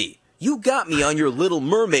dead to me. You got me on your Little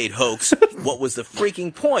Mermaid hoax. What was the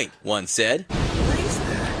freaking point? One said. What is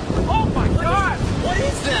that? Oh my God! What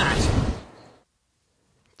is that?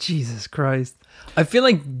 Jesus Christ. I feel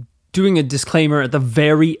like doing a disclaimer at the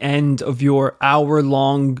very end of your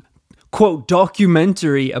hour-long, quote,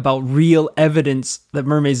 documentary about real evidence that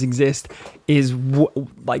mermaids exist is,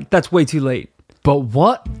 that's way too late. But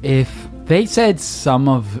what if they said some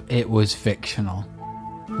of it was fictional?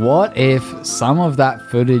 What if some of that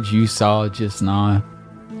footage you saw just now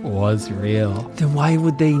was real? Then why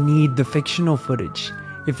would they need the fictional footage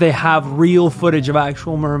if they have real footage of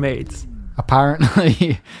actual mermaids?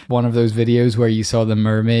 Apparently, one of those videos where you saw the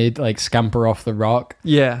mermaid like scamper off the rock.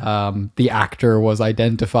 Yeah. The actor was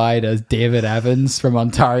identified as David Evans from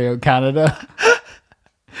Ontario, Canada.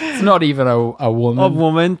 It's not even a woman. A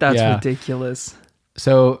woman? That's ridiculous.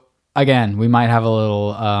 So again, we might have a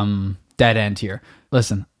little dead end here.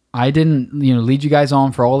 Listen, I didn't, lead you guys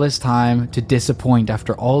on for all this time to disappoint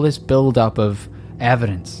after all this build-up of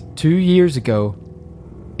evidence. 2 years ago,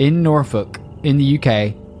 in Norfolk, in the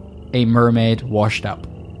UK, a mermaid washed up.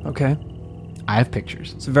 Okay. I have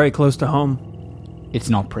pictures. It's very close to home. It's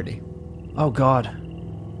not pretty. Oh, God.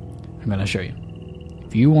 I'm going to show you.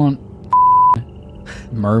 If you want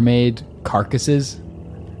mermaid carcasses,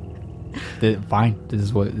 fine. This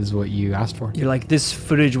is what you asked for. You're like, this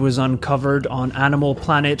footage was uncovered on Animal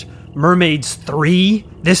Planet Mermaids 3.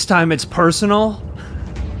 This time it's personal.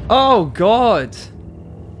 Oh, God.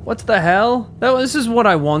 What the hell? This is what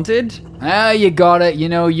I wanted. You got it.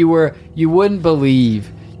 You wouldn't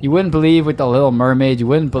believe. You wouldn't believe with the Little Mermaid. You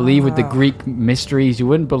wouldn't believe with the Greek mysteries. You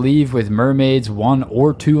wouldn't believe with Mermaids 1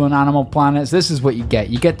 or 2 on Animal Planets. This is what you get.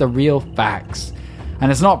 You get the real facts.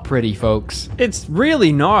 And it's not pretty, folks. It's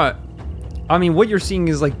really not. I mean, what you're seeing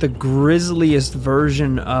is like the grisliest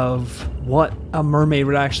version of what a mermaid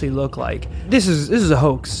would actually look like. This is a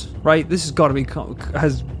hoax, right? This has got to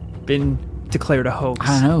has been declared a hoax.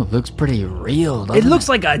 I don't know. It looks pretty real, doesn't it? It looks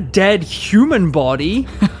like a dead human body.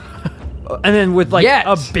 And then with like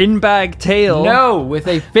a bin bag tail. No, with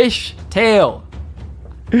a fish tail.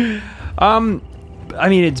 I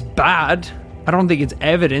mean, it's bad. I don't think it's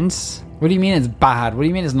evidence. What do you mean it's bad? What do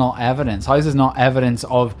you mean it's not evidence? How is this not evidence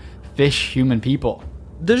of fish human people?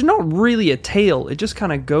 There's not really a tail. It just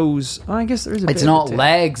kind of goes. I guess there's a bit. It's not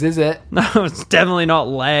legs, is it? No, it's definitely not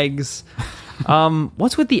legs.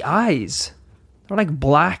 What's with the eyes? They're like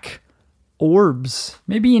black orbs.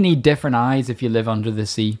 Maybe you need different eyes if you live under the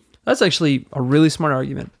sea. That's actually a really smart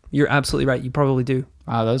argument. You're absolutely right. You probably do.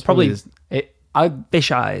 Wow, that was probably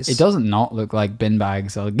fish eyes. It doesn't not look like bin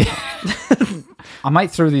bags. I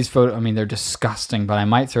might throw these photos. I mean, they're disgusting, but I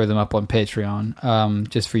might throw them up on Patreon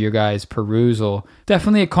just for your guys' perusal.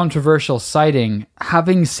 Definitely a controversial sighting.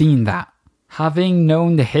 Having seen that, having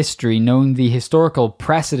known the history, known the historical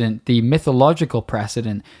precedent, the mythological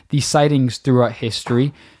precedent, the sightings throughout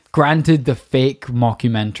history, granted the fake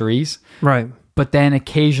mockumentaries, right? But then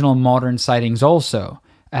occasional modern sightings also.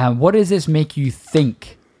 What does this make you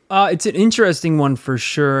think? It's an interesting one for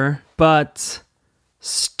sure, but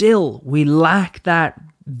still, we lack that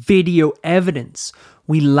video evidence.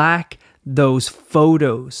 We lack those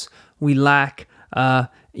photos. We lack,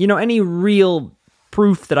 any real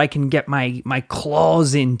proof that I can get my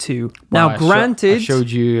claws into. Well, now, granted, I showed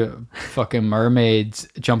you fucking mermaids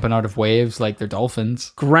jumping out of waves like they're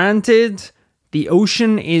dolphins. Granted, the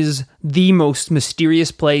ocean is the most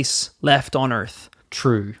mysterious place left on Earth.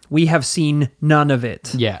 True. We have seen none of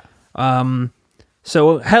it. Yeah.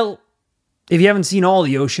 So hell, if you haven't seen all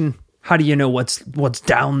the ocean, how do you know what's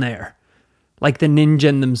down there? Like the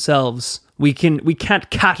Ningen themselves, we can't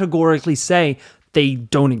categorically say they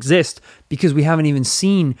don't exist because we haven't even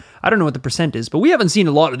seen. I don't know what the percent is, but we haven't seen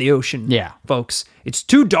a lot of the ocean. Yeah, folks, it's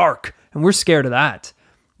too dark, and we're scared of that.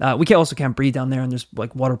 We also can't breathe down there, and there's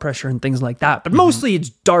like water pressure and things like that. But mostly it's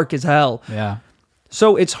dark as hell. Yeah.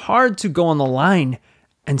 So it's hard to go on the line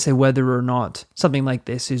and say whether or not something like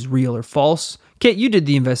this is real or false. Kit, you did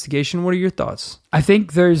the investigation. What are your thoughts? I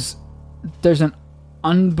think there's an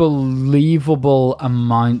unbelievable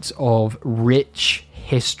amount of rich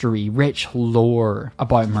history, rich lore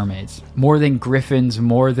about mermaids. More than griffins,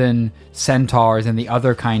 more than centaurs and the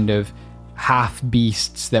other kind of half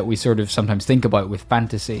beasts that we sort of sometimes think about with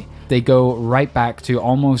fantasy. They go right back to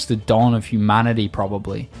almost the dawn of humanity,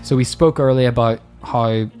 probably. So we spoke earlier about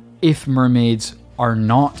how if mermaids are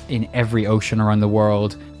not in every ocean around the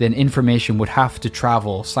world, then information would have to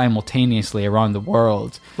travel simultaneously around the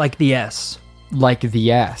world. Like the S. Like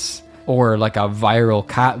the S. Or like a viral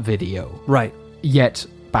cat video. Right. Yet,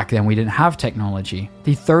 back then we didn't have technology.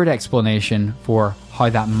 The third explanation for how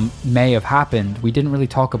that may have happened, we didn't really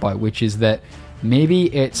talk about, which is that maybe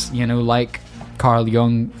it's, like Carl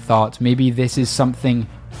Jung thought, maybe this is something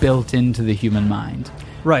built into the human mind.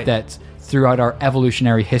 Right. That throughout our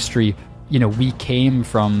evolutionary history, we came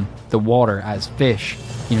from the water as fish.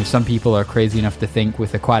 Some people are crazy enough to think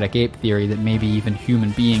with aquatic ape theory that maybe even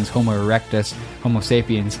human beings, Homo erectus, Homo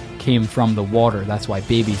sapiens, came from the water. That's why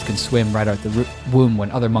babies can swim right out the womb when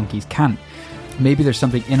other monkeys can't. Maybe there's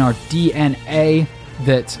something in our DNA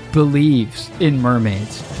that believes in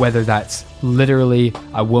mermaids, whether that's literally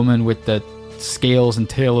a woman with the scales and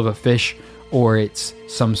tail of a fish, or it's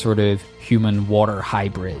some sort of human water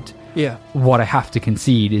hybrid. Yeah. What I have to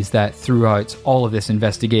concede is that throughout all of this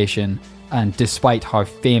investigation, and despite how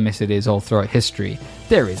famous it is all throughout history,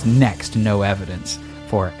 there is next to no evidence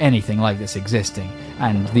for anything like this existing.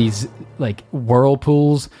 And these,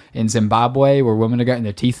 whirlpools in Zimbabwe where women are getting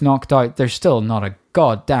their teeth knocked out, there's still not a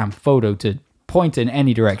goddamn photo to point in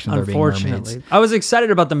any direction they're being mermaids. Unfortunately. I was excited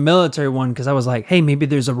about the military one because I was like, hey, maybe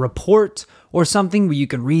there's a report or something where you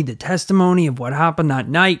can read the testimony of what happened that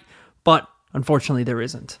night. But unfortunately, there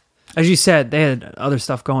isn't. As you said, they had other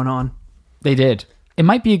stuff going on. They did. It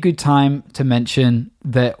might be a good time to mention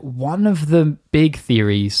that one of the big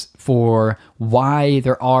theories for why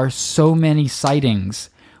there are so many sightings,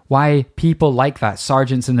 why people like that,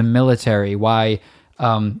 sergeants in the military, why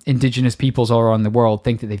indigenous peoples all around the world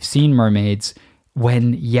think that they've seen mermaids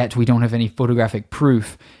when yet we don't have any photographic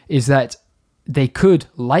proof, is that they could,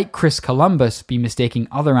 like Chris Columbus, be mistaking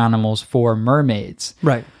other animals for mermaids.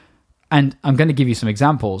 Right. And I'm going to give you some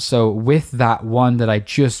examples. So with that one that I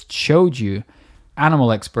just showed you,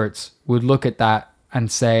 animal experts would look at that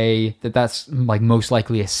and say that that's most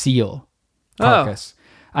likely a seal carcass.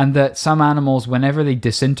 And that some animals, whenever they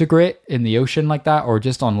disintegrate in the ocean like that or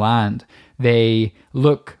just on land, they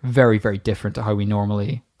look very, very different to how we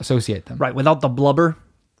normally associate them. Right, without the blubber,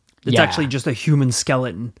 it's actually just a human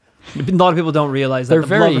skeleton. A lot of people don't realize that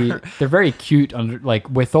they're very cute under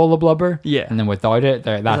with all the blubber. Yeah. And then without it,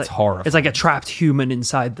 that's horrible. It's like a trapped human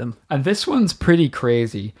inside them. And this one's pretty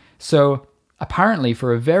crazy. So apparently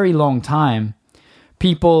for a very long time,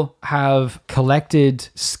 people have collected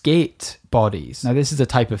skate bodies. Now this is a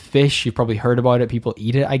type of fish. You've probably heard about it. People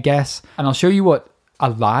eat it, I guess. And I'll show you what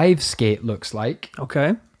a live skate looks like.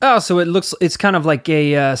 Okay. Oh, so it's kind of like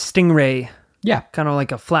a stingray. Yeah. Kind of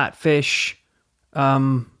like a flat fish.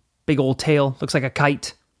 Big old tail. Looks like a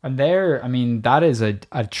kite. And that is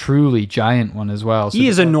a truly giant one as well. So he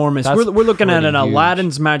is enormous. We're looking at an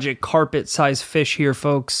Aladdin's magic carpet size fish here,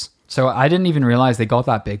 folks. So I didn't even realize they got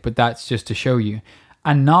that big, but that's just to show you.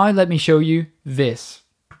 And now let me show you this.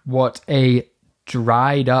 What a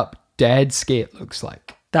dried up dead skate looks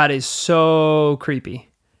like. That is so creepy.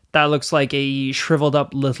 That looks like a shriveled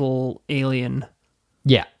up little alien.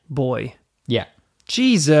 Yeah. Boy. Yeah.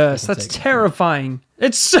 Jesus, that's terrifying.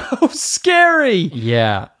 It's so scary.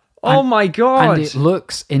 Yeah. Oh my God. And it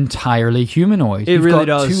looks entirely humanoid. It really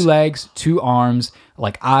does. 2 legs, 2 arms,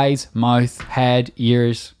 eyes, mouth, head,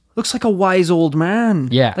 ears. Looks like a wise old man.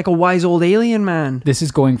 Yeah. Like a wise old alien man. This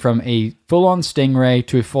is going from a full-on stingray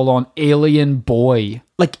to a full-on alien boy.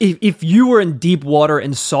 Like if you were in deep water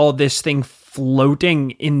and saw this thing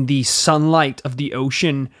floating in the sunlight of the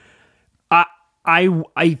ocean,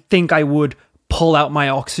 I think I would pull out my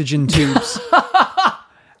oxygen tubes.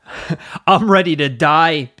 I'm ready to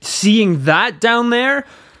die seeing that down there.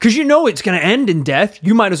 Because it's going to end in death.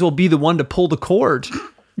 You might as well be the one to pull the cord.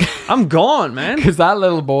 I'm gone, man. Because that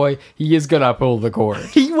little boy, he is going to pull the cord.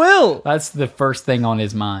 He will. That's the first thing on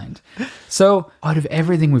his mind. So, out of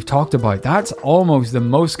everything we've talked about, that's almost the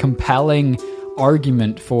most compelling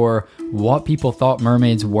argument for what people thought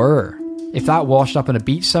mermaids were. If that washed up on a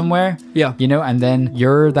beach somewhere, yeah, and then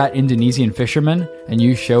you're that Indonesian fisherman and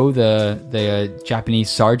you show the Japanese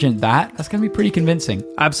sergeant that's going to be pretty convincing.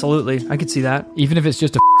 Absolutely. I could see that. Even if it's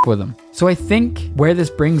just to with them. So I think where this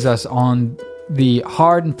brings us on the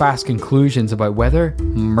hard and fast conclusions about whether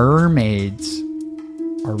mermaids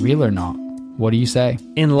are real or not. What do you say?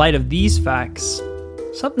 In light of these facts,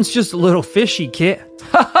 something's just a little fishy, Kit.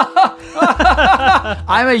 I'm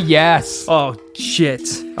a yes. Oh, shit.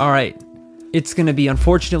 All right. it's going to be,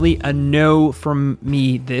 unfortunately, a no from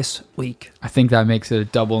me this week. I think that makes it a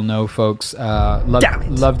double no, folks.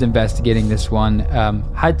 Loved investigating this one.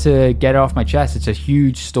 Had to get it off my chest. It's a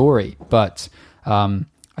huge story, but I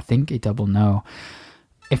think a double no.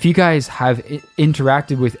 If you guys have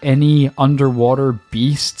interacted with any underwater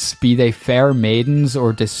beasts, be they fair maidens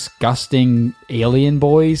or disgusting alien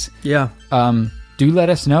boys, do let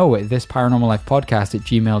us know at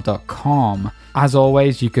thisparanormallifepodcast@gmail.com. As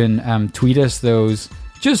always, you can tweet us those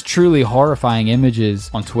just truly horrifying images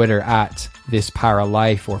on Twitter at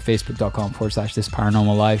ThisParaLife or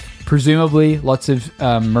Facebook.com/ThisParanormalLife. Presumably, lots of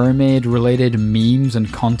mermaid-related memes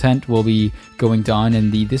and content will be going down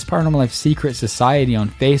in the This Paranormal Life Secret Society on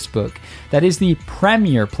Facebook. That is the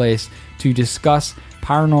premier place to discuss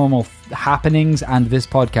paranormal happenings and this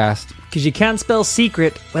podcast. Because you can't spell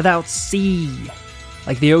secret without C,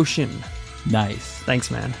 like the ocean. Nice. Thanks,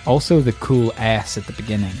 man. Also the cool S at the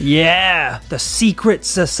beginning. Yeah, the Secret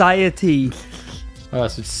Society. Oh,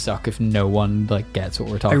 this would suck if no one gets what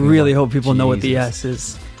we're talking about. I really hope people know what the S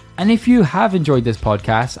is. And if you have enjoyed this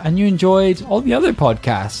podcast and you enjoyed all the other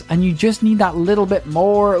podcasts and you just need that little bit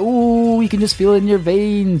more, you can just feel it in your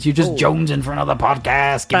veins. You're just jonesing for another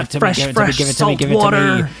podcast. Give it to me, give it to me, give it to me, give it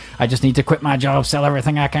to me. I just need to quit my job, sell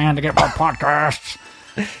everything I can to get more podcasts.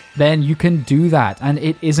 Then you can do that. And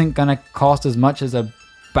it isn't going to cost as much as a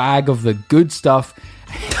bag of the good stuff.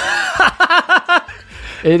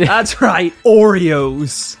 That's right.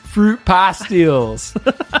 Oreos. Fruit pastilles.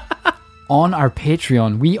 On our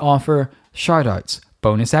Patreon, we offer shoutouts,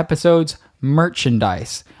 bonus episodes,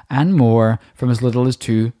 merchandise, and more from as little as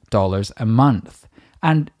 $2 a month.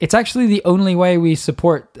 And it's actually the only way we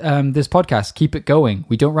support this podcast. Keep it going.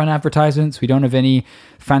 We don't run advertisements. We don't have any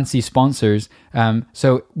fancy sponsors.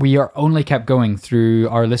 So we are only kept going through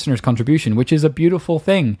our listeners' contribution, which is a beautiful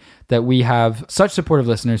thing that we have such supportive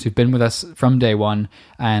listeners who've been with us from day one.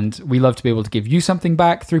 And we love to be able to give you something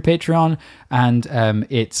back through Patreon. And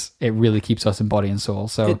it really keeps us in body and soul.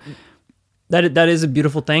 So... That is a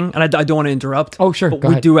beautiful thing, and I don't want to interrupt. Oh, sure. But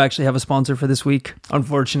we do actually have a sponsor for this week.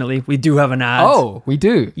 Unfortunately, we do have an ad. Oh, we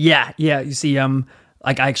do. Yeah. You see, I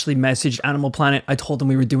actually messaged Animal Planet. I told them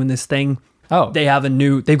we were doing this thing. Oh, they've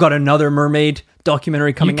got another mermaid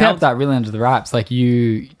documentary coming out. You kept that really under the wraps. I think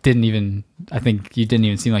you didn't even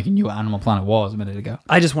seem like you knew what Animal Planet was a minute ago.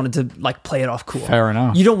 I just wanted to play it off cool. Fair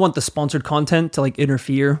enough. You don't want the sponsored content to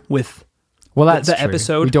interfere with. Well, that's the true.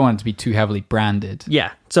 episode. We don't want it to be too heavily branded.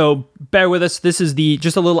 Yeah. So bear with us. This is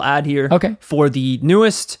just a little ad here for the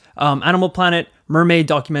newest Animal Planet mermaid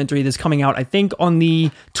documentary that's coming out, I think, on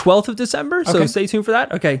the 12th of December. So stay tuned for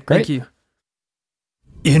that. Okay. Great. Thank you.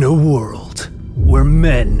 In a world where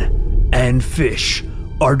men and fish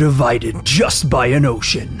are divided just by an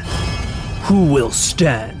ocean, who will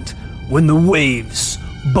stand when the waves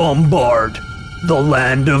bombard the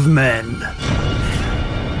land of men?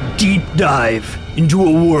 Deep dive into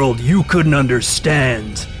a world you couldn't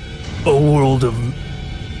understand. A world of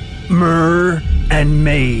mer and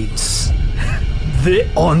maids.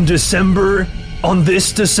 On this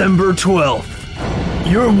December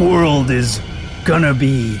 12th, your world is gonna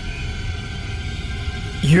be...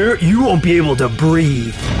 You won't be able to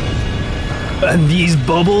breathe. And these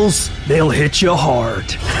bubbles, they'll hit you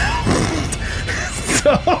hard.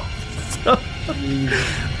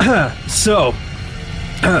 So,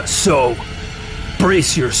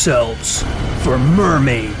 brace yourselves for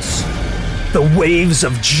Mermaids, the Waves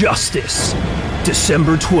of Justice,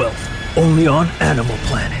 December 12th, only on Animal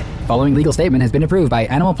Planet. Following legal statement has been approved by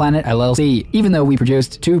Animal Planet LLC. Even though we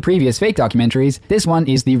produced 2 previous fake documentaries, this one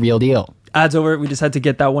is the real deal. Ads over, we just had to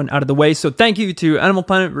get that one out of the way. So thank you to Animal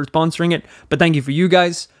Planet for sponsoring it, but thank you for you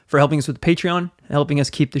guys for helping us with Patreon, helping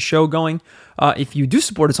us keep the show going. If you do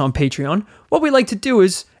support us on Patreon, what we like to do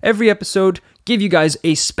is every episode give you guys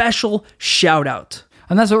a special shout out.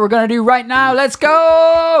 And that's what we're going to do right now. Let's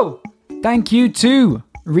go! Thank you to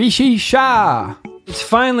Rishi Shah. It's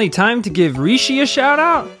finally time to give Rishi a shout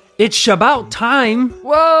out. It's Shabbat time.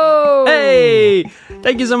 Whoa! Hey!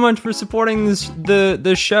 Thank you so much for supporting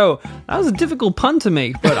the show. That was a difficult pun to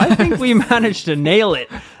make, but I think we managed to nail it.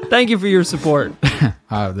 Thank you for your support.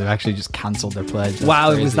 Oh, they've actually just cancelled their pledge. That's wow,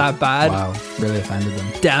 crazy. It was that bad? Wow, really offended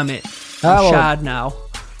them. Damn it. I'm shad now.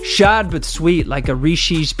 Shad but sweet, like a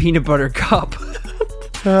Rishi's peanut butter cup.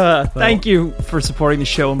 Thank you for supporting the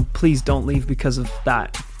show, and please don't leave because of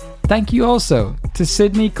that. Thank you also to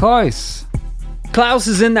Sydney Klaus. Klaus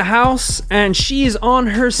is in the house, and she's on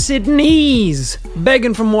her Sydneys,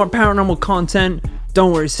 begging for more paranormal content.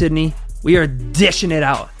 Don't worry, Sydney. We are dishing it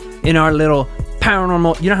out in our little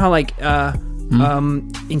paranormal... You know how,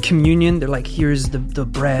 in communion, they're like, here's the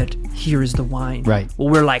bread, here's the wine. Right. Well,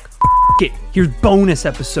 we're like, fuck it, here's bonus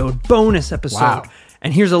episode. Wow.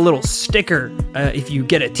 And here's a little sticker if you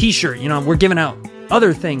get a t-shirt. You know, we're giving out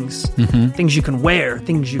other things, things you can wear,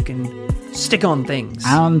 things you can stick on things.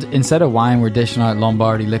 And instead of wine, we're dishing out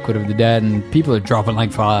Lombardy Liquid of the Dead, and people are dropping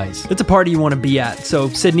like flies. It's a party you want to be at. So,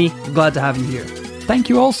 Sydney, I'm glad to have you here. Thank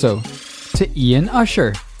you also to Ian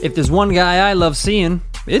Usher. If there's one guy I love seeing,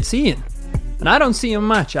 it's Ian. And I don't see him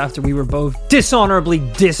much after we were both dishonorably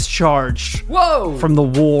discharged from the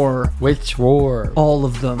war. Which war? All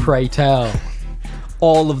of them. Pray tell.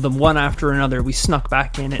 All of them, one after another. We snuck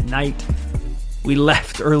back in at night. We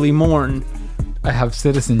left early morn. I have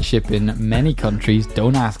citizenship in many countries.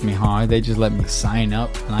 Don't ask me how. They just let me sign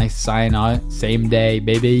up, and I sign out same day,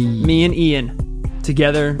 baby. Me and Ian,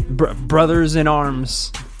 together, brothers in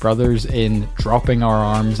arms. Brothers in dropping our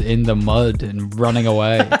arms in the mud and running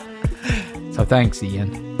away. So thanks,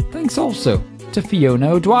 Ian. Thanks also to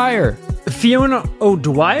Fiona O'Dwyer. Fiona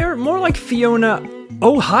O'Dwyer? More like Fiona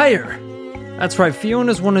O'Hire. That's right,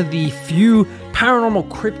 Fiona's one of the few paranormal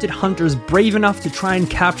cryptid hunters brave enough to try and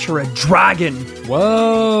capture a dragon.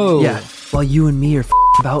 Whoa! Yeah, while you and me are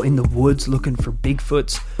about in the woods looking for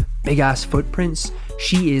Bigfoot's big-ass footprints,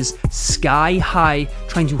 she is sky high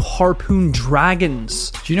trying to harpoon dragons.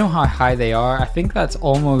 Do you know how high they are? I think that's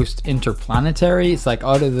almost interplanetary. It's like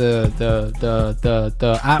out of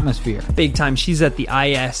the atmosphere. Big time. She's at the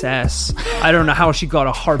ISS. I don't know how she got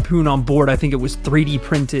a harpoon on board. I think it was 3D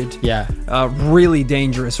printed. Yeah. Really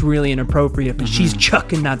dangerous, really inappropriate, but she's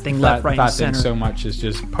chucking that thing left, right, and center. That thing so much as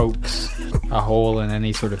just pokes a hole in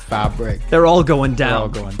any sort of fabric. They're all going down. They're all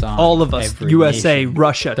going down. All of us. Every USA, nation.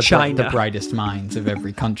 Russia, China. The brightest minds of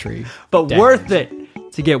every country. But worth it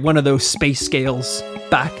to get one of those space scales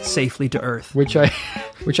back safely to Earth. Which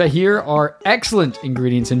I hear are excellent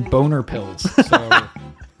ingredients in boner pills.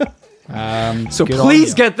 So,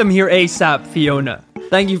 please get them here ASAP, Fiona.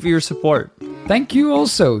 Thank you for your support. Thank you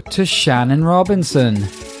also to Shannon Robinson.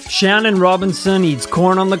 Shannon Robinson eats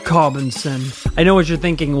corn on the Cobinson. I know what you're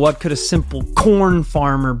thinking. What could a simple corn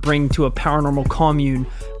farmer bring to a paranormal commune?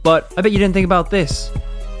 But I bet you didn't think about this.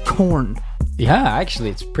 Corn. Yeah, actually,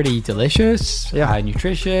 it's pretty delicious. Yeah.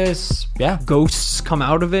 Nutritious. Yeah. Ghosts come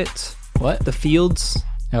out of it. What? The fields.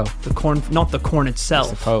 Oh. The corn, not the corn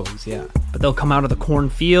itself. I suppose, yeah. But they'll come out of the corn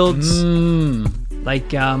fields.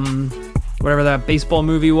 Like, whatever that baseball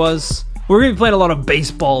movie was. We're going to be playing a lot of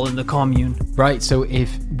baseball in the commune. Right, so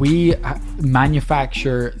if we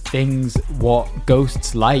manufacture things what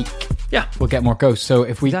ghosts like, yeah, we'll get more ghosts. So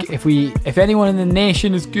if anyone in the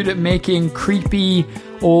nation is good at making creepy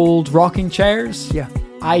old rocking chairs, yeah,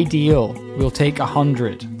 ideal. We'll take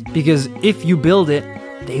 100. Because if you build it,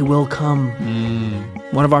 they will come.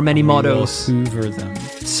 One of our many mottos. We'll hoover them.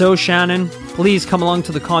 So Shannon, please come along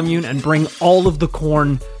to the commune and bring all of the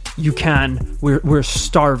corn you can. We're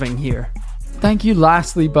starving here. Thank you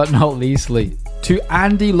lastly but not leastly to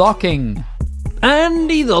Andy Locking.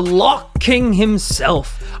 Andy the Lock King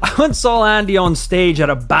himself. I once saw Andy on stage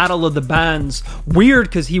at a Battle of the Bands. Weird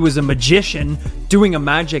because he was a magician doing a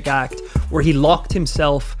magic act where he locked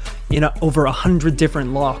himself in over 100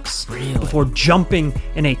 different locks before jumping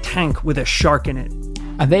in a tank with a shark in it.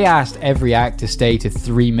 And they asked every act to stay to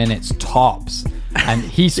 3 minutes tops. And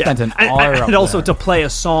he spent an hour up and also there. to play a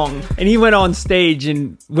song. And he went on stage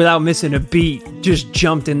and, without missing a beat, just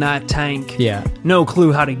jumped in that tank. Yeah. No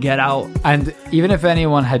clue how to get out. And even if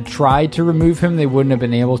anyone had tried to remove him, they wouldn't have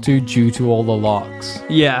been able to due to all the locks.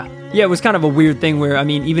 Yeah. Yeah, it was kind of a weird thing where, I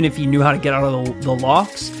mean, even if he knew how to get out of the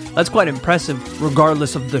locks, that's quite impressive,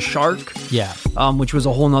 regardless of the shark. Yeah. Which was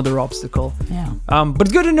a whole nother obstacle. Yeah. But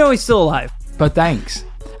it's good to know he's still alive. But thanks.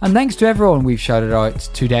 And thanks to everyone we've shouted out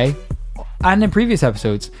today and in previous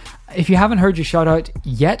episodes. If you haven't heard your shout out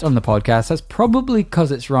yet on the podcast, that's probably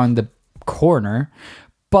because it's around the corner.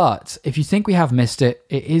 But if you think we have missed it,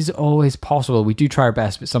 it is always possible. We do try our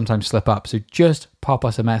best, but sometimes slip up. So just pop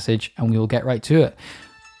us a message and we will get right to it.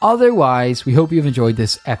 Otherwise, we hope you've enjoyed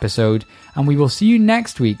this episode and we will see you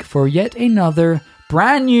next week for yet another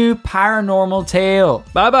brand new paranormal tale.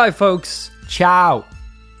 Bye-bye, folks. Ciao.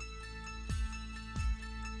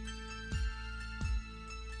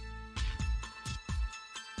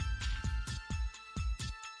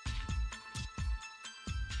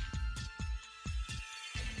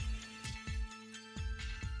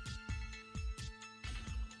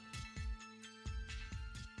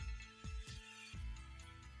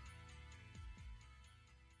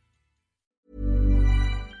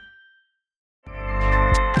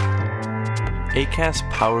 Acast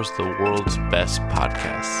powers the world's best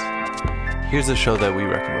podcasts. Here's a show that we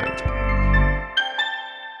recommend.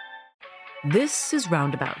 This is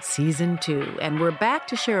Roundabout Season 2, and we're back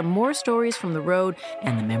to share more stories from the road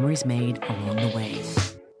and the memories made along the way.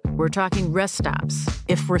 We're talking rest stops.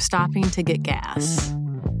 If we're stopping to get gas,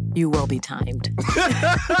 you will be timed.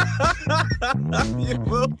 You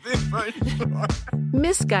will be for sure.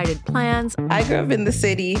 Misguided plans. I grew up in the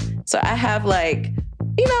city, so I have a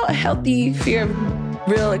healthy fear of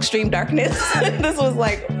real extreme darkness. This was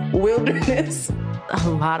like wilderness. A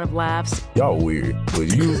lot of laughs. Y'all weird,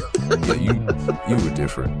 but you were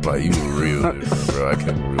different. Like, you were real different, bro. I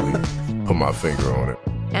can't really put my finger on it.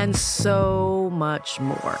 And so much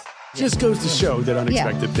more. Just goes to show that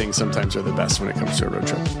unexpected things sometimes are the best when it comes to a road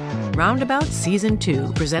trip. Roundabout Season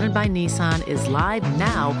 2, presented by Nissan, is live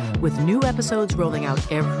now with new episodes rolling out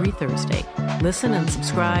every Thursday. Listen and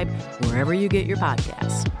subscribe wherever you get your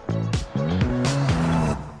podcasts.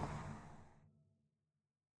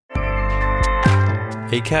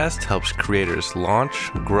 Acast helps creators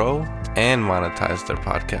launch, grow, and monetize their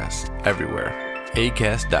podcasts everywhere.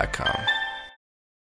 Acast.com.